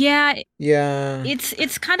 Yeah. Yeah.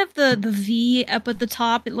 It's kind of the V up at the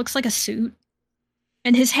top. It looks like a suit,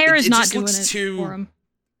 and his hair is not doing it for him.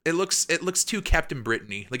 It looks too Captain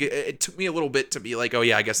Brittany. Like it took me a little bit to be like, oh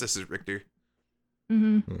yeah, I guess this is Richter.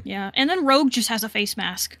 Mm-hmm. Yeah, and then Rogue just has a face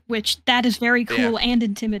mask, which that is very cool and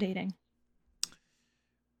intimidating.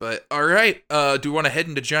 But all right, do we want to head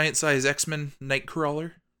into Giant Size X-Men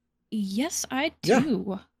Nightcrawler? Yes, I do.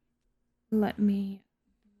 Yeah. Let me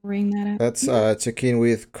bring that up. Let's check in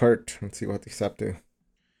with Kurt and see what he's up to.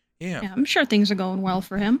 Yeah, I'm sure things are going well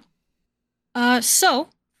for him. So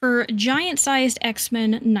for giant-sized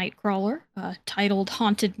X-Men Nightcrawler, titled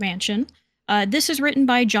Haunted Mansion, this is written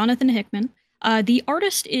by Jonathan Hickman. The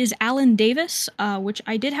artist is Alan Davis, which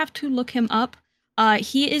I did have to look him up.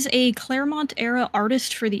 He is a Claremont-era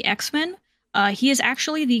artist for the X-Men. He is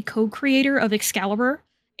actually the co-creator of Excalibur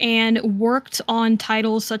and worked on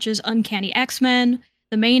titles such as Uncanny X-Men,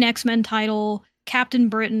 the main X-Men title, Captain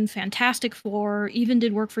Britain, Fantastic Four, even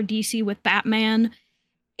did work for DC with Batman.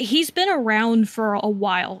 He's been around for a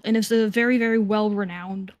while and is a very, very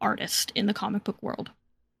well-renowned artist in the comic book world.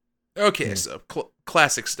 Okay, so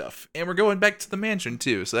classic stuff. And we're going back to the mansion,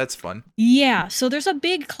 too, so that's fun. Yeah, so there's a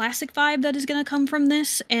big classic vibe that is going to come from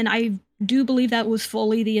this, and I do believe that was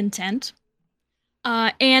fully the intent.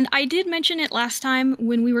 And I did mention it last time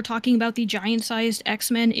when we were talking about the giant-sized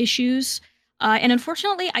X-Men issues. And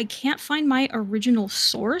unfortunately, I can't find my original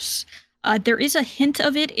source. There is a hint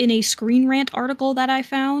of it in a Screen Rant article that I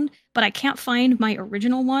found, but I can't find my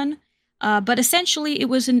original one. But essentially, it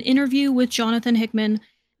was an interview with Jonathan Hickman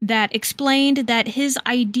that explained that his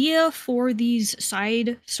idea for these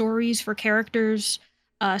side stories for characters,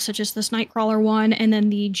 such as this Nightcrawler one, and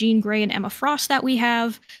then the Jean Grey and Emma Frost that we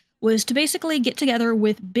have, was to basically get together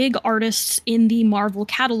with big artists in the Marvel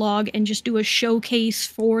catalog and just do a showcase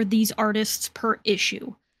for these artists per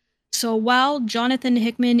issue. So while Jonathan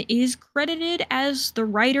Hickman is credited as the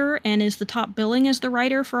writer and is the top billing as the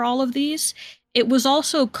writer for all of these, it was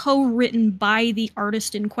also co-written by the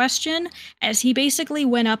artist in question, as he basically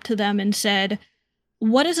went up to them and said,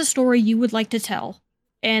 "What is a story you would like to tell?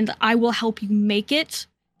 And I will help you make it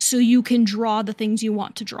so you can draw the things you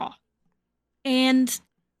want to draw." And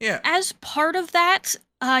as part of that,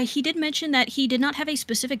 he did mention that he did not have a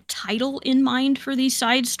specific title in mind for these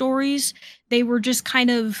side stories. They were just kind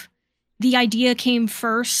of, the idea came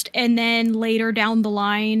first, and then later down the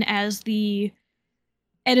line, as the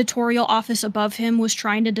editorial office above him was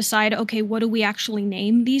trying to decide, okay, what do we actually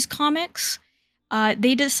name these comics?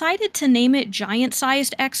 They decided to name it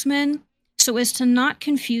Giant-Sized X-Men, so as to not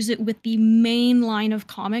confuse it with the main line of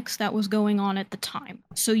comics that was going on at the time.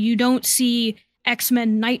 So you don't see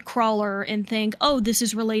X-Men Nightcrawler and think, oh, this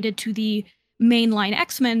is related to the mainline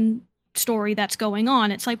X-Men story that's going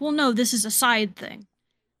on. It's like, well, no, this is a side thing.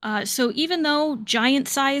 So even though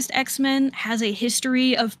Giant-Sized X-Men has a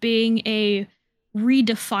history of being a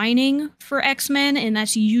redefining for X-Men, and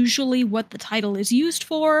that's usually what the title is used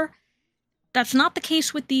for, that's not the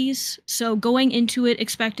case with these. So going into it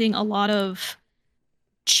expecting a lot of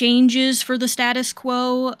changes for the status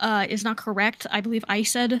quo is not correct. I believe I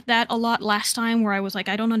said that a lot last time, where I was like,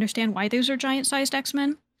 I don't understand why those are giant-sized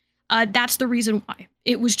X-Men. That's the reason why.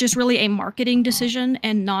 It was just really a marketing decision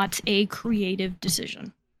and not a creative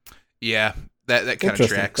decision. Yeah, that kind of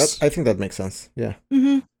tracks. I think that makes sense. Yeah.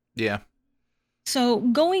 Mm-hmm. Yeah. So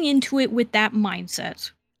going into it with that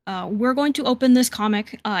mindset, we're going to open this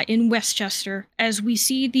comic in Westchester as we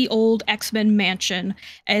see the old X-Men mansion,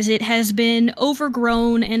 as it has been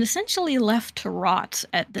overgrown and essentially left to rot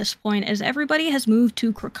at this point, as everybody has moved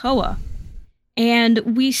to Krakoa. And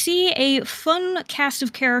we see a fun cast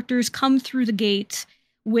of characters come through the gate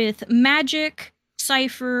with Magic,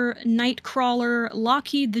 Cypher, Nightcrawler,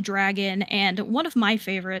 Lockheed the Dragon, and one of my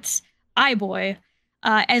favorites, Eye-Boy,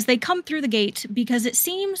 as they come through the gate, because it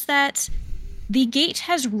seems that the gate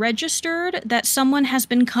has registered that someone has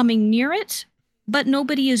been coming near it, but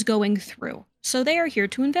nobody is going through. So they are here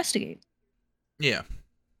to investigate. Yeah.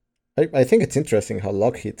 I think it's interesting how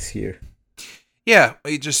Lockheed's here. Yeah,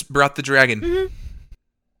 he just brought the dragon. Mm-hmm.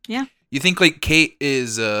 Yeah. You think, like, Kate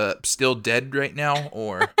is still dead right now,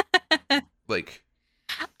 or, like...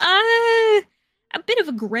 A bit of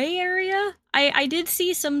a gray area. I did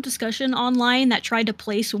see some discussion online that tried to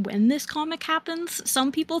place when this comic happens.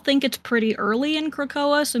 Some people think it's pretty early in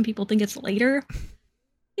Krakoa. Some people think it's later.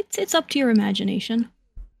 It's up to your imagination.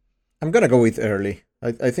 I'm gonna go with early.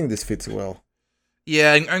 I think this fits well.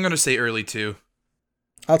 Yeah, I'm gonna say early too.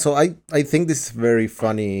 Also, I think this is very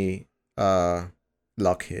funny.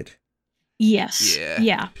 Lockheed. Yes.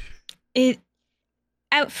 Yeah.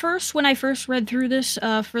 At first, when I first read through this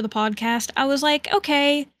for the podcast, I was like,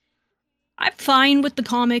 okay, I'm fine with the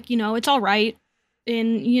comic, it's all right.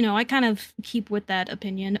 And, I kind of keep with that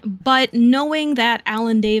opinion. But knowing that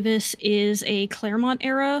Alan Davis is a Claremont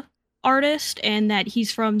era artist and that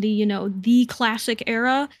he's from the, the classic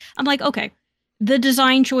era, I'm like, okay, the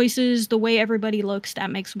design choices, the way everybody looks,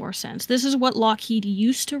 that makes more sense. This is what Lockheed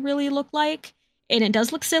used to really look like. And it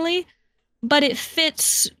does look silly, but it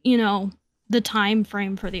fits, the time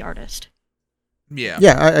frame for the artist. Yeah.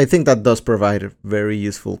 Yeah, I think that does provide a very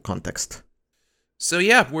useful context. So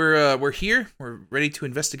yeah, we're here. We're ready to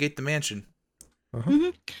investigate the mansion. Uh-huh. Mm-hmm.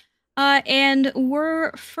 And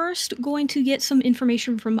we're first going to get some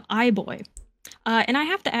information from Eye-Boy. And I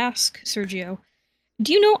have to ask, Sergio,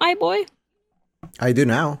 do you know Eye-Boy? I do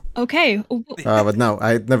now. Okay. But no,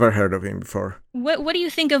 I'd never heard of him before. What do you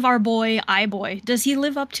think of our boy, Eye-Boy? Does he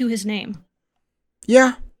live up to his name?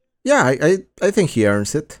 Yeah, I think he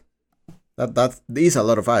earns it. That is a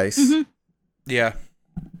lot of eyes. Mm-hmm. Yeah.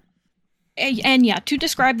 And yeah, to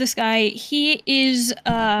describe this guy, he is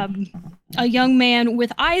a young man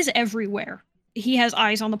with eyes everywhere. He has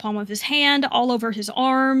eyes on the palm of his hand, all over his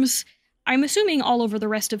arms, I'm assuming all over the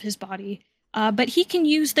rest of his body. But he can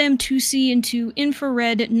use them to see into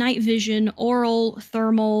infrared, night vision, aural,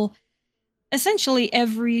 thermal, essentially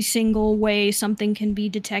every single way something can be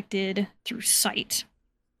detected through sight.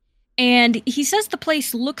 And he says the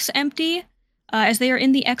place looks empty as they are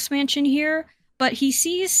in the X Mansion here, but he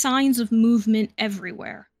sees signs of movement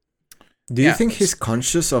everywhere. Do you think he's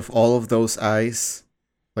conscious of all of those eyes,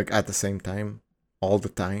 like at the same time, all the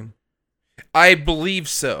time? I believe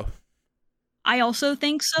so. I also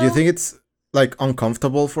think so. Do you think it's like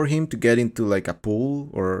uncomfortable for him to get into like a pool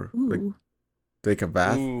or like take a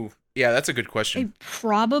bath? Ooh. Yeah, that's a good question.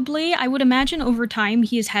 Probably. I would imagine over time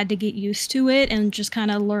he has had to get used to it and just kind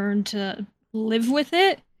of learn to live with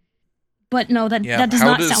it. But no, that does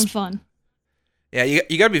not sound fun. Yeah,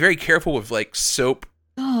 you got to be very careful with like soap.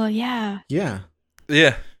 Oh, yeah. Yeah.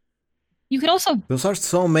 Yeah. You could also... Those are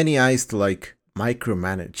so many eyes to like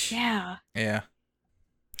micromanage. Yeah. Yeah.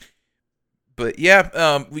 But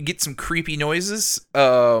yeah, we get some creepy noises.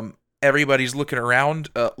 Everybody's looking around.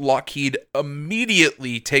 Lockheed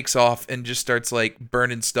immediately takes off and just starts like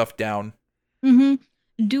burning stuff down. Mm-hmm.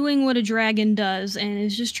 Doing what a dragon does and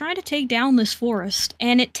is just trying to take down this forest.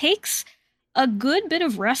 And it takes a good bit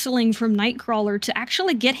of wrestling from Nightcrawler to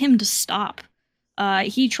actually get him to stop.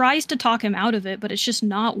 He tries to talk him out of it, but it's just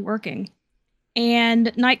not working. And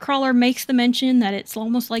Nightcrawler makes the mention that it's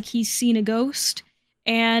almost like he's seen a ghost.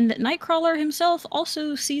 And Nightcrawler himself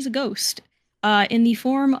also sees a ghost. In the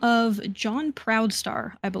form of John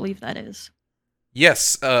Proudstar, I believe that is.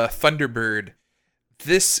 Yes, Thunderbird.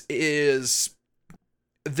 This is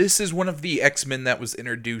one of the X-Men that was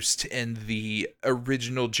introduced in the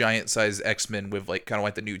original giant-sized X-Men with like kind of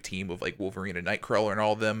like the new team of like Wolverine and Nightcrawler and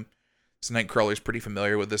all of them. So Nightcrawler's pretty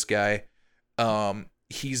familiar with this guy.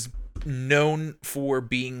 He's known for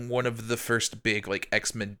being one of the first big like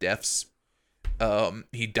X-Men deaths.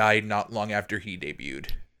 He died not long after he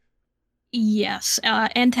debuted. Yes,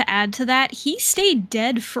 and to add to that, he stayed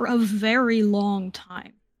dead for a very long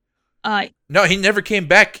time. No, he never came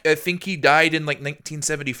back. I think he died in like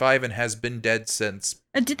 1975 and has been dead since.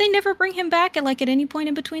 Did they never bring him back at any point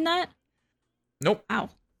in between that? Nope. Wow,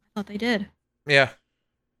 I thought they did. Yeah,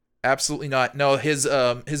 absolutely not. No, his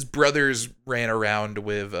brothers ran around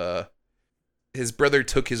with his brother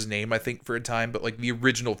took his name, I think, for a time, but like the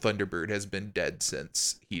original Thunderbird has been dead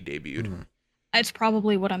since he debuted. Mm-hmm. That's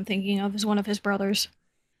probably what I'm thinking of, is one of his brothers.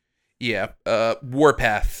 Yeah,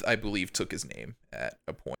 Warpath, I believe, took his name at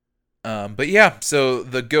a point. But yeah, so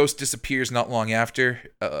the ghost disappears not long after.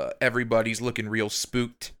 Everybody's looking real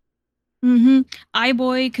spooked. Mm-hmm.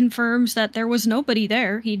 Eyeboy confirms that there was nobody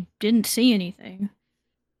there. He didn't see anything.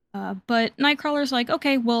 But Nightcrawler's like,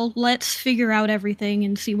 okay, well, let's figure out everything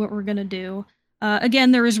and see what we're gonna do.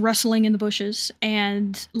 Again, there is rustling in the bushes,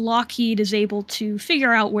 and Lockheed is able to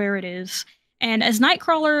figure out where it is. And as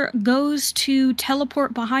Nightcrawler goes to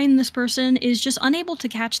teleport behind this person, is just unable to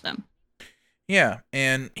catch them. Yeah,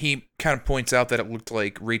 and he kind of points out that it looked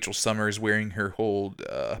like Rachel Summers wearing her whole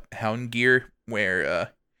hound gear,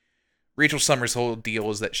 where Rachel Summers' whole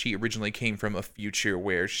deal is that she originally came from a future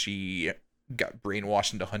where she got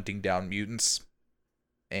brainwashed into hunting down mutants.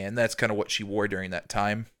 And that's kind of what she wore during that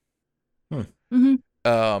time.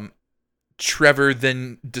 Mm-hmm. Trevor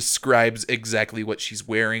then describes exactly what she's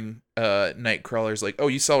wearing. Nightcrawler's like, "Oh,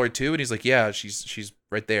 you saw her too?" And he's like, "Yeah, she's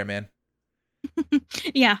right there, man."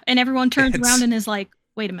 Yeah, and everyone turns around and is like,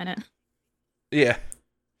 "Wait a minute." Yeah.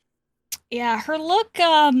 Yeah, her look,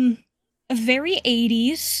 very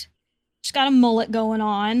 80s. She's got a mullet going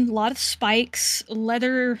on, a lot of spikes,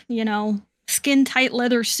 leather, skin-tight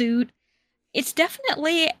leather suit. It's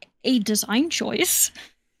definitely a design choice.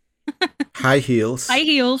 High heels. High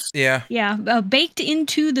heels. Yeah. Yeah, baked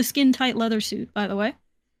into the skin-tight leather suit, by the way.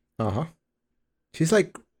 Uh-huh. She's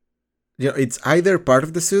like, it's either part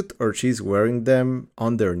of the suit or she's wearing them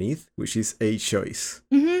underneath, which is a choice.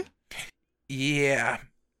 Mm-hmm. Yeah.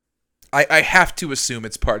 I have to assume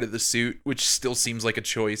it's part of the suit, which still seems like a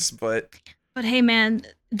choice, but... But hey, man,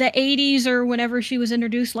 the 80s or whenever she was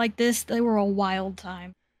introduced like this, they were a wild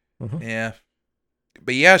time. Mm-hmm. Yeah.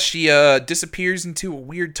 But yeah, she disappears into a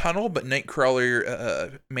weird tunnel, but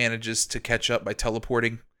Nightcrawler manages to catch up by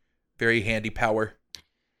teleporting. Very handy power.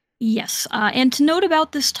 Yes, and to note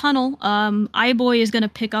about this tunnel, Eyeboy is going to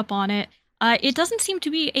pick up on it. It doesn't seem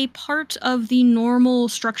to be a part of the normal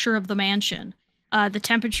structure of the mansion. The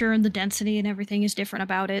temperature and the density and everything is different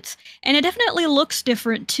about it. And it definitely looks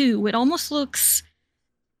different, too. It almost looks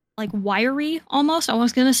like wiry, almost. I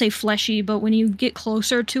was going to say fleshy, but when you get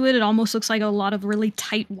closer to it, it almost looks like a lot of really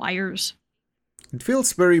tight wires. It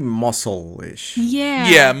feels very muscle-ish. Yeah.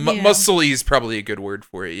 Yeah, muscle-y is probably a good word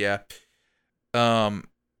for it, yeah.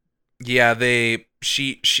 Yeah, they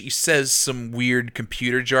she says some weird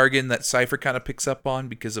computer jargon that Cypher kind of picks up on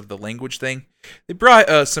because of the language thing. They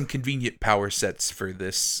brought some convenient power sets for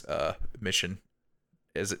this mission,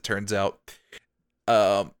 as it turns out.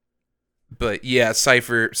 But yeah,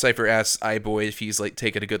 Cypher asks iBoy if he's like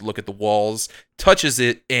taking a good look at the walls, touches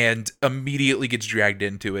it, and immediately gets dragged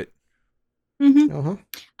into it. Mm-hmm. Uh-huh.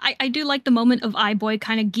 I do like the moment of iBoy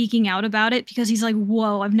kind of geeking out about it because he's like,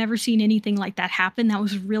 whoa, I've never seen anything like that happen. That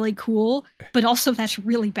was really cool. But also that's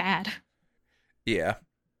really bad. Yeah.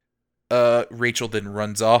 Rachel then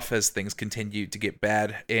runs off as things continue to get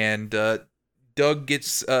bad, and Doug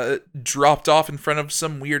gets dropped off in front of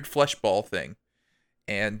some weird flesh ball thing.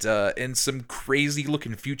 And in some crazy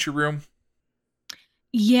looking future room.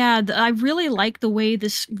 Yeah, I really like the way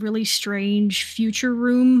this really strange future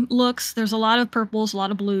room looks. There's a lot of purples, a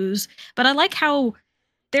lot of blues, but I like how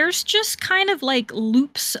there's just kind of like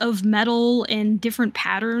loops of metal and different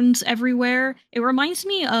patterns everywhere. It reminds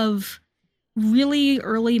me of really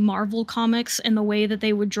early Marvel comics and the way that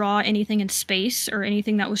they would draw anything in space or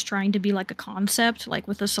anything that was trying to be like a concept, like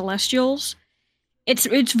with the Celestials.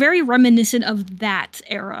 It's very reminiscent of that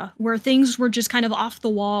era where things were just kind of off the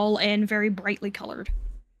wall and very brightly colored.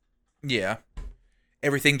 Yeah.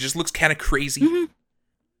 Everything just looks kind of crazy. Mm-hmm.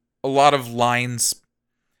 A lot of lines.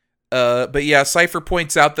 But yeah, Cypher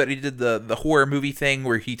points out that he did the horror movie thing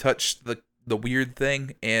where he touched the weird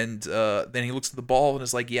thing, and then he looks at the ball and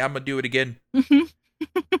is like, yeah, I'm gonna do it again.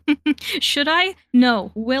 Mm-hmm. Should I?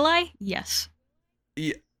 No. Will I? Yes.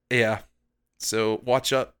 Yeah. So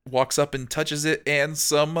walks up and touches it, and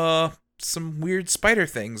some weird spider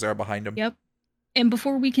things are behind him. Yep. And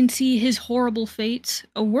before we can see his horrible fate,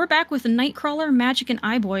 we're back with Nightcrawler, Magic, and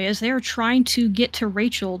iBoy as they are trying to get to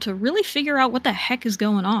Rachel to really figure out what the heck is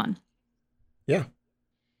going on. Yeah.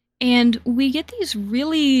 And we get these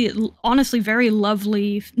really, honestly, very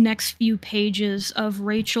lovely next few pages of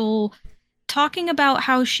Rachel talking about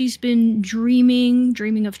how she's been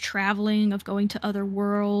dreaming of traveling, of going to other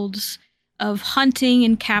worlds, of hunting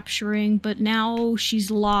and capturing, but now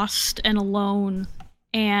she's lost and alone,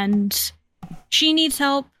 and she needs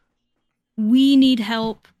help. We need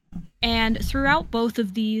help. And throughout both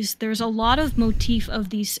of these, there's a lot of motif of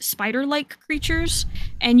these spider-like creatures,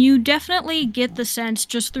 and you definitely get the sense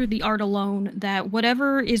just through the art alone that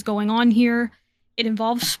whatever is going on here, it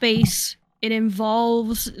involves space, it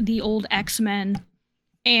involves the old X-Men,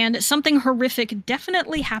 and something horrific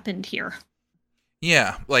definitely happened here.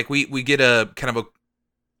 Yeah, like we get a kind of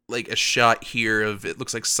a shot here of, it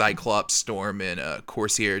looks like Cyclops, Storm, and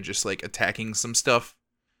Corsair just like attacking some stuff.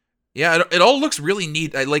 Yeah, it all looks really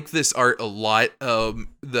neat. I like this art a lot.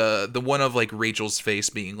 The one of like Rachel's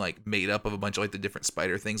face being like made up of a bunch of like the different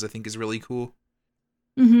spider things, I think is really cool.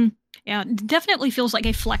 Mm-hmm. Yeah, it definitely feels like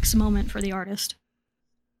a flex moment for the artist.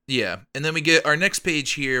 Yeah, and then we get our next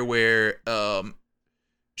page here where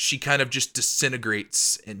she kind of just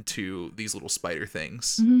disintegrates into these little spider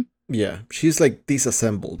things. Mm-hmm. Yeah, she's like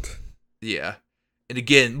disassembled. Yeah, and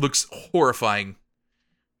again, looks horrifying.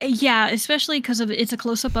 Yeah, especially because it's a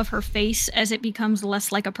close-up of her face as it becomes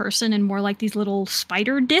less like a person and more like these little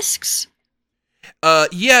spider discs.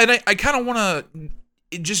 Yeah, and I kind of want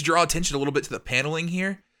to just draw attention a little bit to the paneling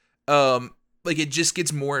here. Like it just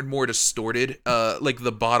gets more and more distorted. Like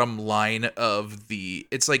the bottom line of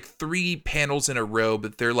it's like 3 panels in a row,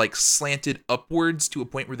 but they're like slanted upwards to a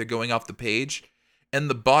point where they're going off the page. And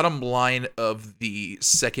the bottom line of the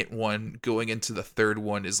second one going into the third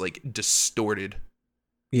one is like distorted.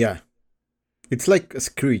 Yeah. It's like a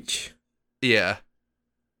screech. Yeah.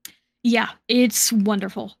 Yeah, it's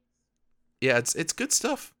wonderful. Yeah, it's good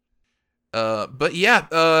stuff. But yeah,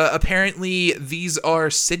 apparently these are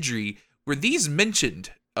Sidri. Were these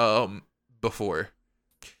mentioned before?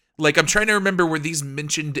 Like, I'm trying to remember, were these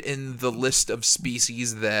mentioned in the list of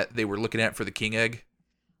species that they were looking at for the king egg?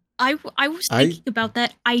 I was thinking about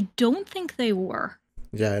that. I don't think they were.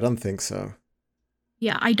 Yeah, I don't think so.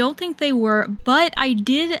 Yeah, I don't think they were, but I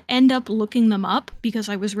did end up looking them up because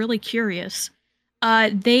I was really curious.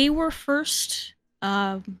 They first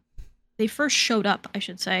showed up, I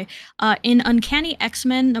should say, in Uncanny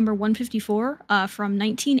X-Men number 154 from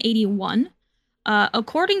 1981.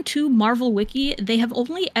 According to Marvel Wiki, they have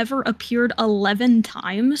only ever appeared 11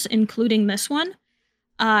 times, including this one.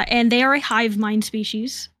 And they are a hive mind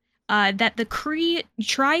species that the Kree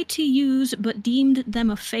tried to use but deemed them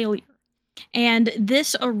a failure. And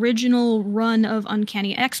this original run of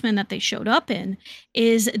Uncanny X-Men that they showed up in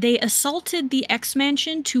is they assaulted the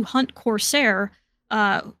X-Mansion to hunt Corsair,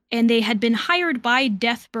 and they had been hired by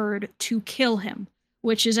Deathbird to kill him,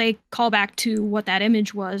 which is a callback to what that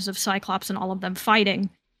image was of Cyclops and all of them fighting.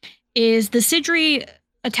 Is the Sidri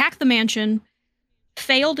attack the mansion,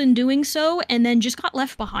 failed in doing so, and then just got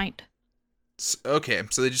left behind. Okay,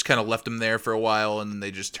 so they just kind of left him there for a while, and then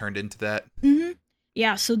they just turned into that. Mm-hmm.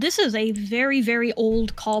 Yeah, so this is a very, very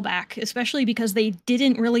old callback, especially because they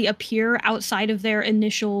didn't really appear outside of their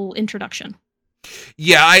initial introduction.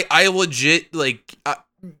 Yeah, I legit, like,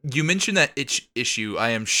 you mentioned that issue. I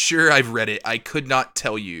am sure I've read it. I could not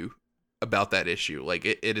tell you about that issue. Like,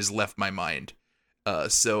 it has left my mind.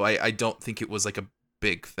 So I don't think it was, like, a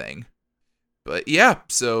big thing. But yeah,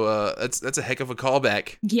 so that's a heck of a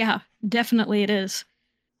callback. Yeah, definitely it is.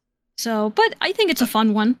 So, but I think it's a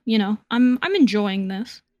fun one, you know. I'm enjoying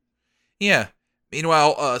this. Yeah.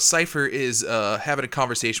 Meanwhile, Cypher is having a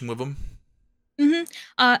conversation with him. Mm-hmm.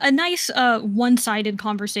 A nice one-sided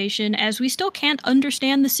conversation, as we still can't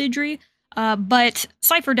understand the Sidri, but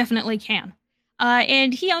Cypher definitely can.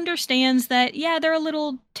 And he understands that, yeah, they're a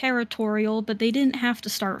little territorial, but they didn't have to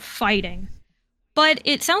start fighting. But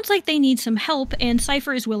it sounds like they need some help, and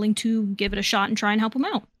Cypher is willing to give it a shot and try and help them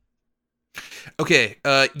out. Okay,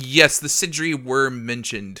 yes, the Sidri were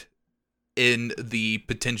mentioned in the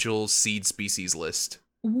potential seed species list.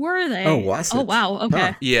 Were they? Oh, was it? Oh, wow, okay.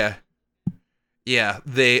 Huh. Yeah. Yeah,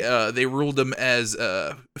 they ruled them as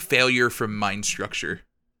failure from mind structure.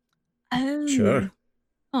 Oh. Sure.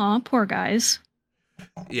 Aw, poor guys.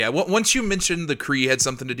 Yeah, once you mentioned the Kree had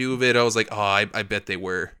something to do with it, I was like, oh, I bet they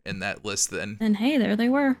were in that list then. And hey, there they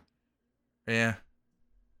were. Yeah.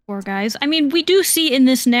 Poor guys. I mean, we do see in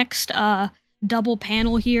this next double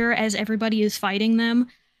panel here, as everybody is fighting them,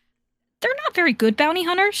 they're not very good bounty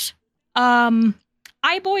hunters.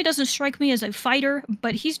 Eyeboy doesn't strike me as a fighter,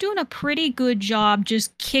 but he's doing a pretty good job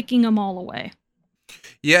just kicking them all away.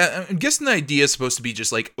 Yeah, I'm guessing the idea is supposed to be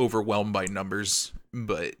just like overwhelmed by numbers,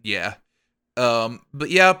 but yeah. But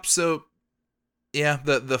yeah, so yeah,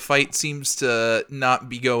 the fight seems to not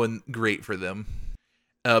be going great for them.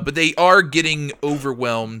 But they are getting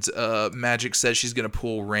overwhelmed. Magic says she's gonna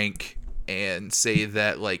pull rank and say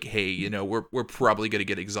that, like, hey, you know, we're probably gonna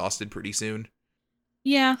get exhausted pretty soon.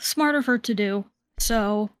 Yeah, smart of her to do.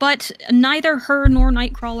 So, but neither her nor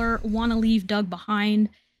Nightcrawler want to leave Doug behind.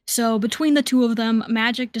 So between the two of them,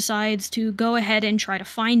 Magic decides to go ahead and try to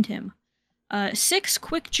find him. 6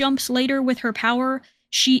 quick jumps later with her power,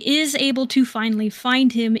 she is able to finally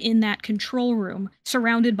find him in that control room,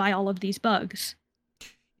 surrounded by all of these bugs.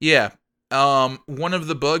 Yeah. One of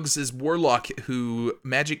the bugs is Warlock, who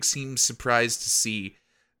Magic seems surprised to see.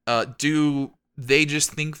 Do they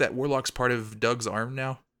just think that Warlock's part of Doug's arm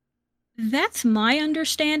now? That's my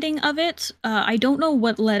understanding of it. I don't know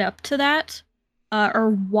what led up to that,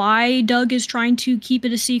 or why Doug is trying to keep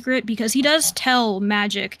it a secret, because he does tell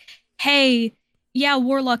Magic, hey, yeah,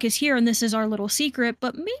 Warlock is here and this is our little secret,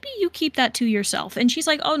 but maybe you keep that to yourself. And she's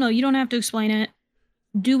like, oh no, you don't have to explain it.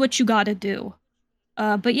 Do what you gotta do.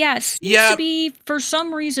 But yeah, it seems to be, for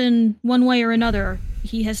some reason, one way or another,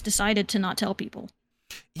 he has decided to not tell people.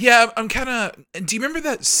 Yeah, I'm kind of... Do you remember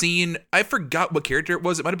that scene? I forgot what character it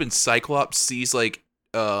was. It might have been Cyclops sees, like,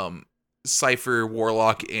 Cypher,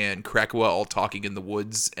 Warlock, and Krakoa all talking in the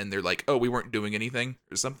woods, and they're like, oh, we weren't doing anything,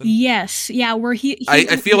 or something? Yes, yeah, where he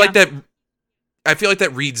I feel like that... I feel like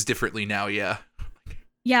that reads differently now, yeah.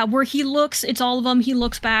 Yeah, where he looks, it's all of them, he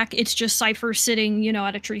looks back, it's just Cypher sitting, you know,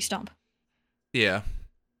 at a tree stump. Yeah.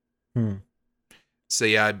 So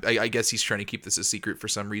yeah, I guess he's trying to keep this a secret for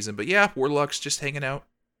some reason. But yeah, Warlock's just hanging out.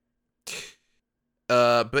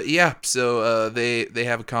 But yeah, so they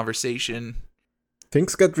have a conversation.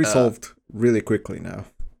 Things get resolved really quickly now.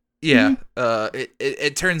 Yeah.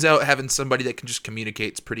 It turns out having somebody that can just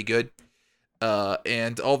communicate is pretty good.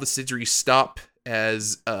 And all the Sidri stop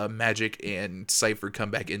as Magic and Cypher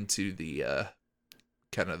come back into the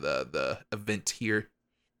kind of the event here.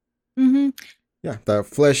 Mm-hmm. Yeah, the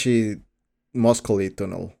fleshy, muscly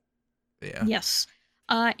tunnel. Yeah. Yes.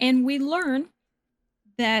 And we learn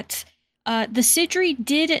that the Sidri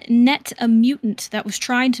did net a mutant that was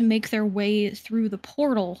trying to make their way through the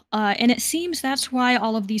portal, and it seems that's why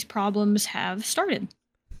all of these problems have started.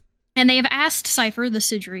 And they have asked Cypher, the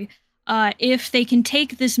Sidri, if they can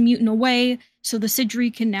take this mutant away so the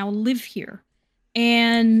Sidri can now live here.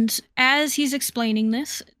 And as he's explaining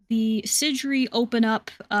this, the Sidri open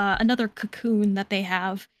up another cocoon that they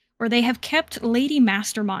have, where they have kept Lady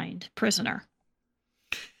Mastermind prisoner.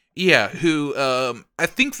 Yeah, who, I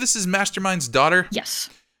think this is Mastermind's daughter. Yes.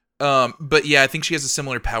 But yeah, I think she has a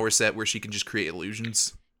similar power set where she can just create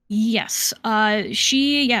illusions. Yes.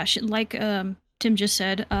 She like Tim just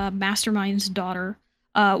said, Mastermind's daughter.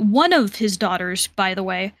 One of his daughters, by the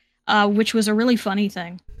way, which was a really funny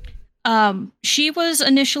thing. She was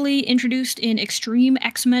initially introduced in Extreme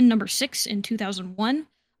X-Men #6 in 2001.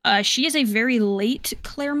 She is a very late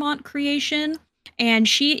Claremont creation, and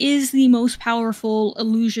she is the most powerful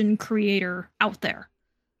illusion creator out there.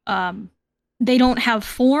 They don't have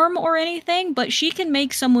form or anything, but she can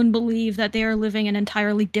make someone believe that they are living an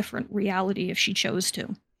entirely different reality if she chose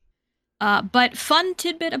to. But fun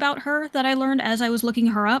tidbit about her that I learned as I was looking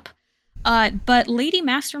her up. But Lady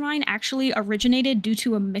Mastermind actually originated due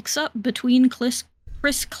to a mix-up between Chris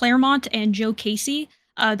Claremont and Joe Casey,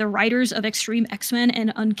 the writers of Extreme X-Men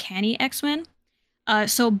and Uncanny X-Men.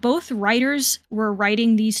 So both writers were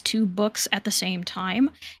writing these two books at the same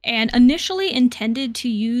time, and initially intended to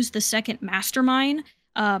use the second mastermind,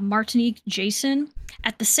 Martinique Jason,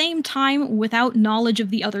 at the same time without knowledge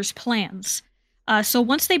of the other's plans. So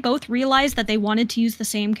once they both realized that they wanted to use the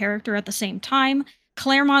same character at the same time,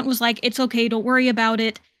 Claremont was like, "It's okay, don't worry about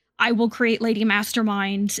it. I will create Lady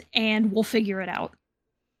Mastermind, and we'll figure it out."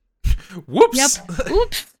 Whoops! Yep.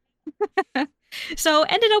 Oops. So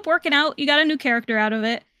ended up working out. You got a new character out of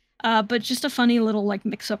it. But just a funny little like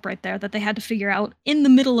mix-up right there that they had to figure out in the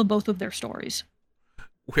middle of both of their stories.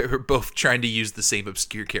 We're both trying to use the same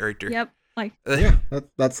obscure character. Yep. Like Yeah,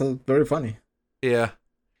 that's very funny. Yeah.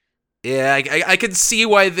 Yeah, I can see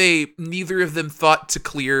why neither of them thought to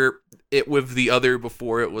clear it with the other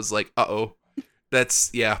before it was like, uh-oh.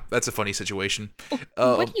 That's a funny situation.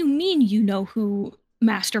 What do you mean you know who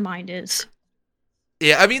Mastermind is?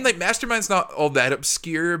 Yeah, I mean, like, Mastermind's not all that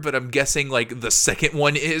obscure, but I'm guessing, like, the second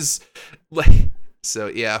one is. Like, so,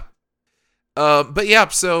 yeah. But, yeah,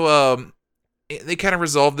 so, they kind of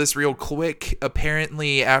resolved this real quick.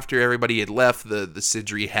 Apparently, after everybody had left, the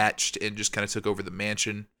Sidri hatched and just kind of took over the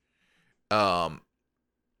mansion.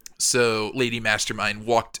 So, Lady Mastermind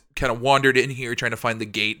wandered in here trying to find the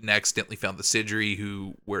gate and accidentally found the Sidri,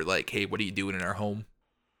 who were like, "Hey, what are you doing in our home?"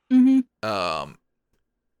 Mm-hmm.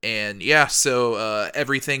 And yeah, so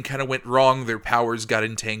everything kind of went wrong. Their powers got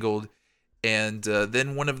entangled, and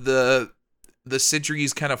then one of the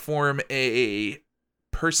Sidris kind of form a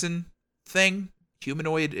person thing,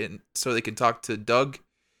 humanoid, and so they can talk to Doug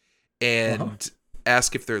and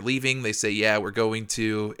ask if they're leaving. They say, "Yeah, we're going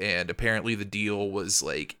to." And apparently, the deal was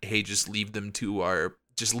like, "Hey, just leave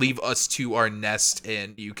us to our nest,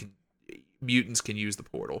 and mutants can use the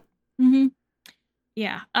portal." Mm-hmm.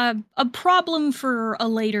 Yeah, a problem for a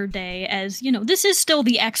later day, as, you know, this is still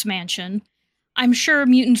the X-Mansion. I'm sure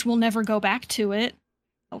mutants will never go back to it,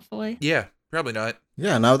 hopefully. Yeah, probably not.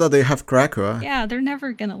 Yeah, now that they have Krakoa, Yeah, they're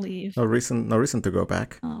never gonna leave. no reason to go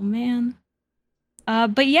back. Oh, man.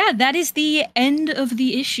 But yeah, that is the end of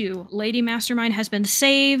the issue. Lady Mastermind has been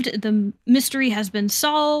saved, the mystery has been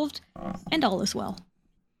solved, and all is well.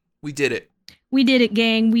 We did it. We did it,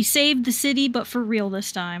 gang. We saved the city, but for real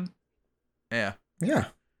this time. Yeah. Yeah.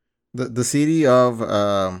 The city of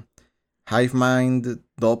hive mind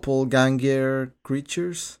doppelganger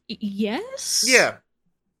creatures. Yes? Yeah.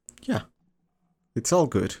 Yeah. It's all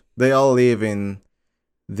good. They all live in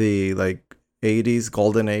the 80s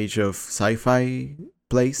golden age of sci-fi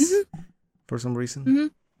place for some reason.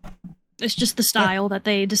 Mm-hmm. It's just the style that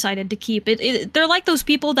they decided to keep. They're like those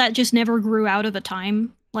people that just never grew out of a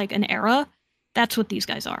time, like an era. That's what these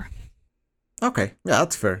guys are. Okay. Yeah,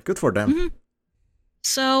 that's fair. Good for them. Mm-hmm.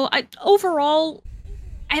 So, overall,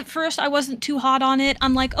 at first I wasn't too hot on it.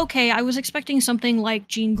 I'm like, okay, I was expecting something like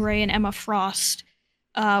Jean Grey and Emma Frost,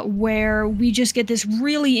 where we just get this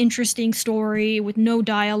really interesting story with no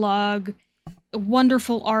dialogue,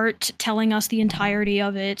 wonderful art telling us the entirety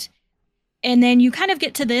of it. And then you kind of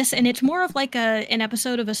get to this, and it's more of like an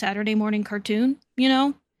episode of a Saturday morning cartoon, you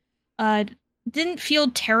know? Didn't feel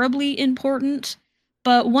terribly important.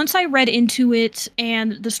 But once I read into it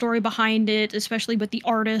and the story behind it, especially with the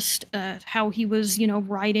artist, how he was, you know,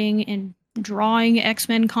 writing and drawing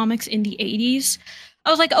X-Men comics in the 80s, I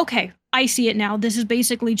was like, okay, I see it now. This is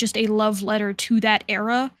basically just a love letter to that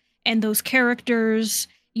era and those characters.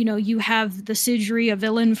 You know, you have the Sidri, a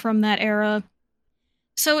villain from that era.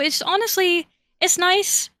 So it's honestly, it's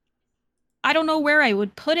nice. I don't know where I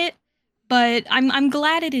would put it, but I'm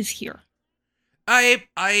glad it is here.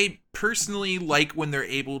 I personally like when they're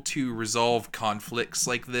able to resolve conflicts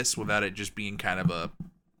like this without it just being kind of a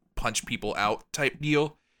punch people out type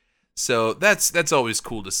deal. So that's always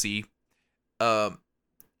cool to see. It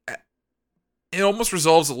almost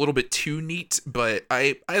resolves a little bit too neat, but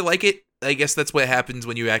I like it. I guess that's what happens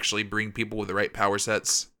when you actually bring people with the right power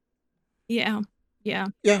sets. Yeah. Yeah,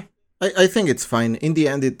 I think it's fine. In the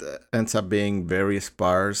end, it ends up being very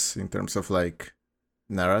sparse in terms of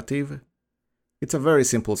narrative. It's a very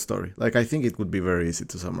simple story. I think it would be very easy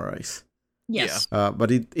to summarize. Yes. But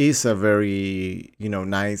it is a very,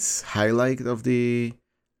 nice highlight of the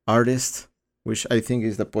artist, which I think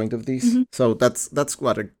is the point of this. Mm-hmm. So that's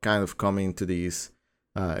what I kind of come into this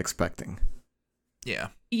expecting. Yeah.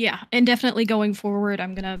 Yeah, and definitely going forward,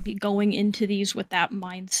 I'm going to be going into these with that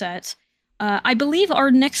mindset. I believe our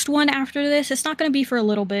next one after this, it's not going to be for a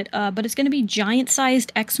little bit, but it's going to be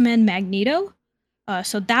giant-sized X-Men Magneto.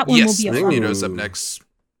 So that one will Yes, be a fun one. Magneto's up next.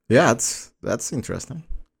 Yeah, that's interesting.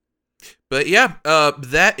 But yeah,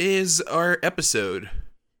 that is our episode.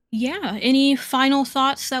 Yeah, any final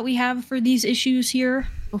thoughts that we have for these issues here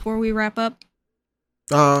before we wrap up?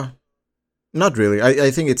 Not really.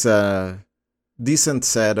 I think it's a decent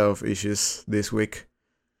set of issues this week.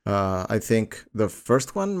 I think the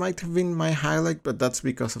first one might have been my highlight, but that's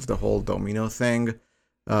because of the whole Domino thing.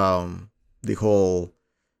 The whole,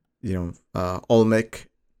 Olmec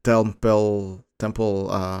temple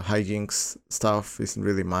hijinks stuff isn't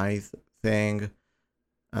really my thing.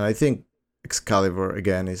 And I think Excalibur,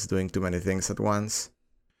 again, is doing too many things at once.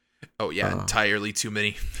 Oh, yeah, entirely too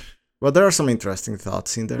many. But there are some interesting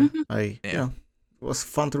thoughts in there. Mm-hmm. It was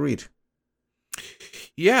fun to read.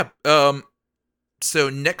 Yeah, so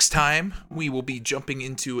next time, we will be jumping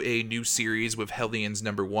into a new series with Hellions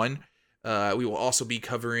 #1. We will also be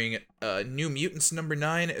covering New Mutants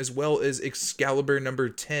 #9, as well as Excalibur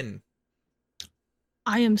 #10.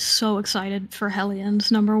 I am so excited for Hellions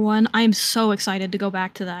 #1. I am so excited to go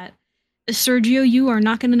back to that. Sergio, you are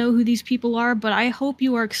not going to know who these people are, but I hope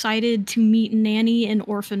you are excited to meet Nanny and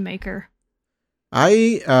Orphan Maker.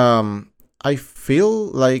 I feel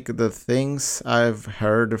like the things I've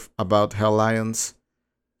heard about Hellions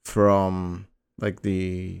from like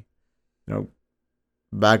the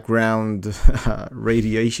background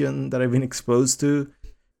radiation that I've been exposed to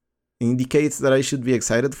indicates that I should be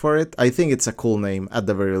excited for it. I think it's a cool name at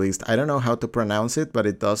the very least. I don't know how to pronounce it, but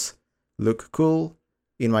it does look cool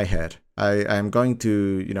in my head. I'm going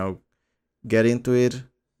to, get into it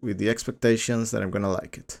with the expectations that I'm going to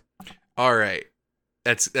like it. All right.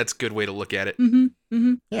 That's a good way to look at it. Mm-hmm.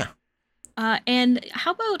 Mm-hmm. Yeah. And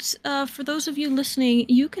how about, for those of you listening,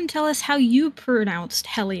 you can tell us how you pronounced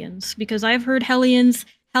Hellions, because I've heard Hellions,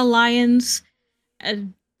 Hellions, a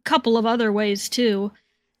couple of other ways too.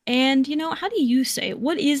 And, how do you say it?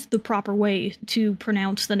 What is the proper way to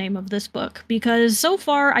pronounce the name of this book? Because so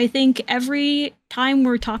far, I think every time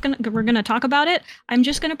we're going to talk about it, I'm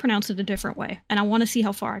just going to pronounce it a different way. And I want to see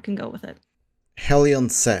how far I can go with it.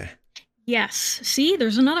 Hellions. Yes. See,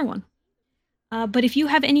 there's another one. But if you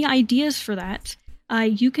have any ideas for that,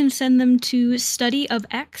 you can send them to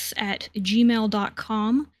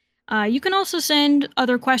studyofx@gmail.com. You can also send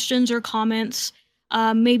other questions or comments,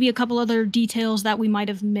 maybe a couple other details that we might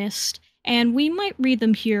have missed, and we might read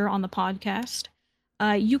them here on the podcast.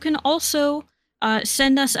 You can also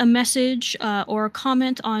send us a message or a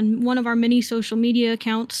comment on one of our many social media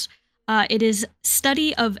accounts. It is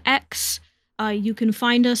studyofx. You can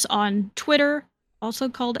find us on Twitter, also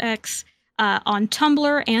called X, on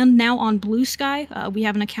Tumblr, and now on Blue Sky. We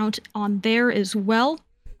have an account on there as well,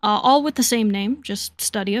 all with the same name, just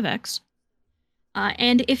Study of X.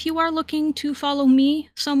 And if you are looking to follow me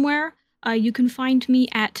somewhere, you can find me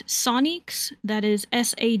at Sawneeks, that is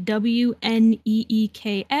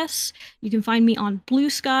SAWNEEKS. You can find me on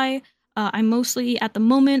Blue Sky. I mostly, at the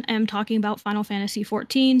moment, am talking about Final Fantasy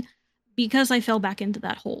XIV, because I fell back into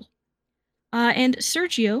that hole. And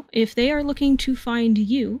Sergio, if they are looking to find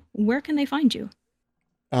you, where can they find you?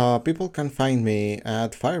 People can find me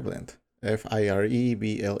at Fireblend,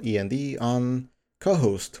 FIREBLEND, on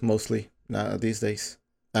co-host mostly these days,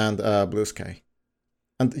 and Blue Sky.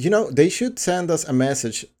 And they should send us a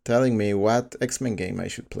message telling me what X-Men game I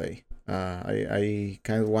should play. I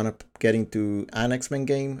kind of want to get into an X-Men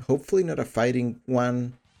game, hopefully not a fighting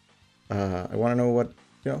one. I want to know what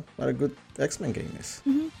a good X-Men game is.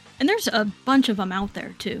 Mm-hmm. And there's a bunch of them out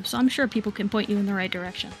there, too, so I'm sure people can point you in the right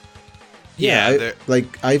direction. Yeah,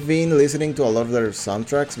 I've been listening to a lot of their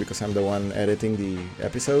soundtracks because I'm the one editing the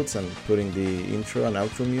episodes and putting the intro and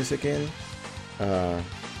outro music in. I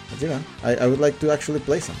would like to actually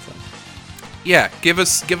play something. Yeah, give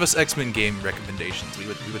us X-Men game recommendations. We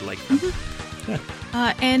would like them. Mm-hmm.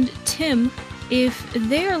 Yeah. And Tim, if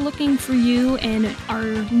they are looking for you and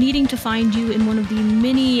are needing to find you in one of the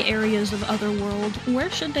many areas of Otherworld, where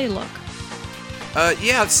should they look?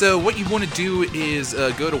 So what you want to do is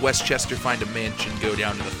go to Westchester, find a mansion, go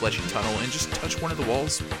down to the Fleshy Tunnel, and just touch one of the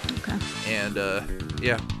walls. Okay. And,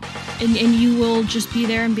 yeah. And you will just be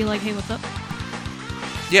there and be like, hey, what's up?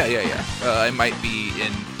 Yeah. I might be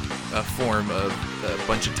in a form of a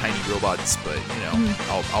bunch of tiny robots, but,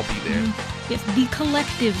 I'll be there. Mm-hmm. Yes, the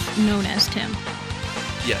collective known as Tim.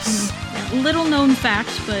 Yes. Yeah, little known fact,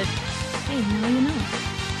 but hey, now you know.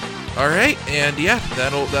 All right, and yeah,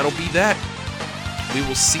 that'll be that. We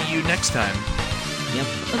will see you next time. Yep.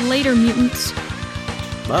 Later, mutants.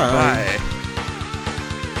 Bye. Bye.